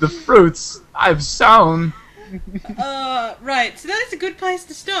reap the fruits I've sown. Right. So that is a good place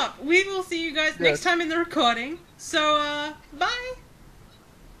to stop. We will see you guys next Yes. time in the recording. So, bye.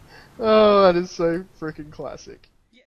 Oh, that is so freaking classic.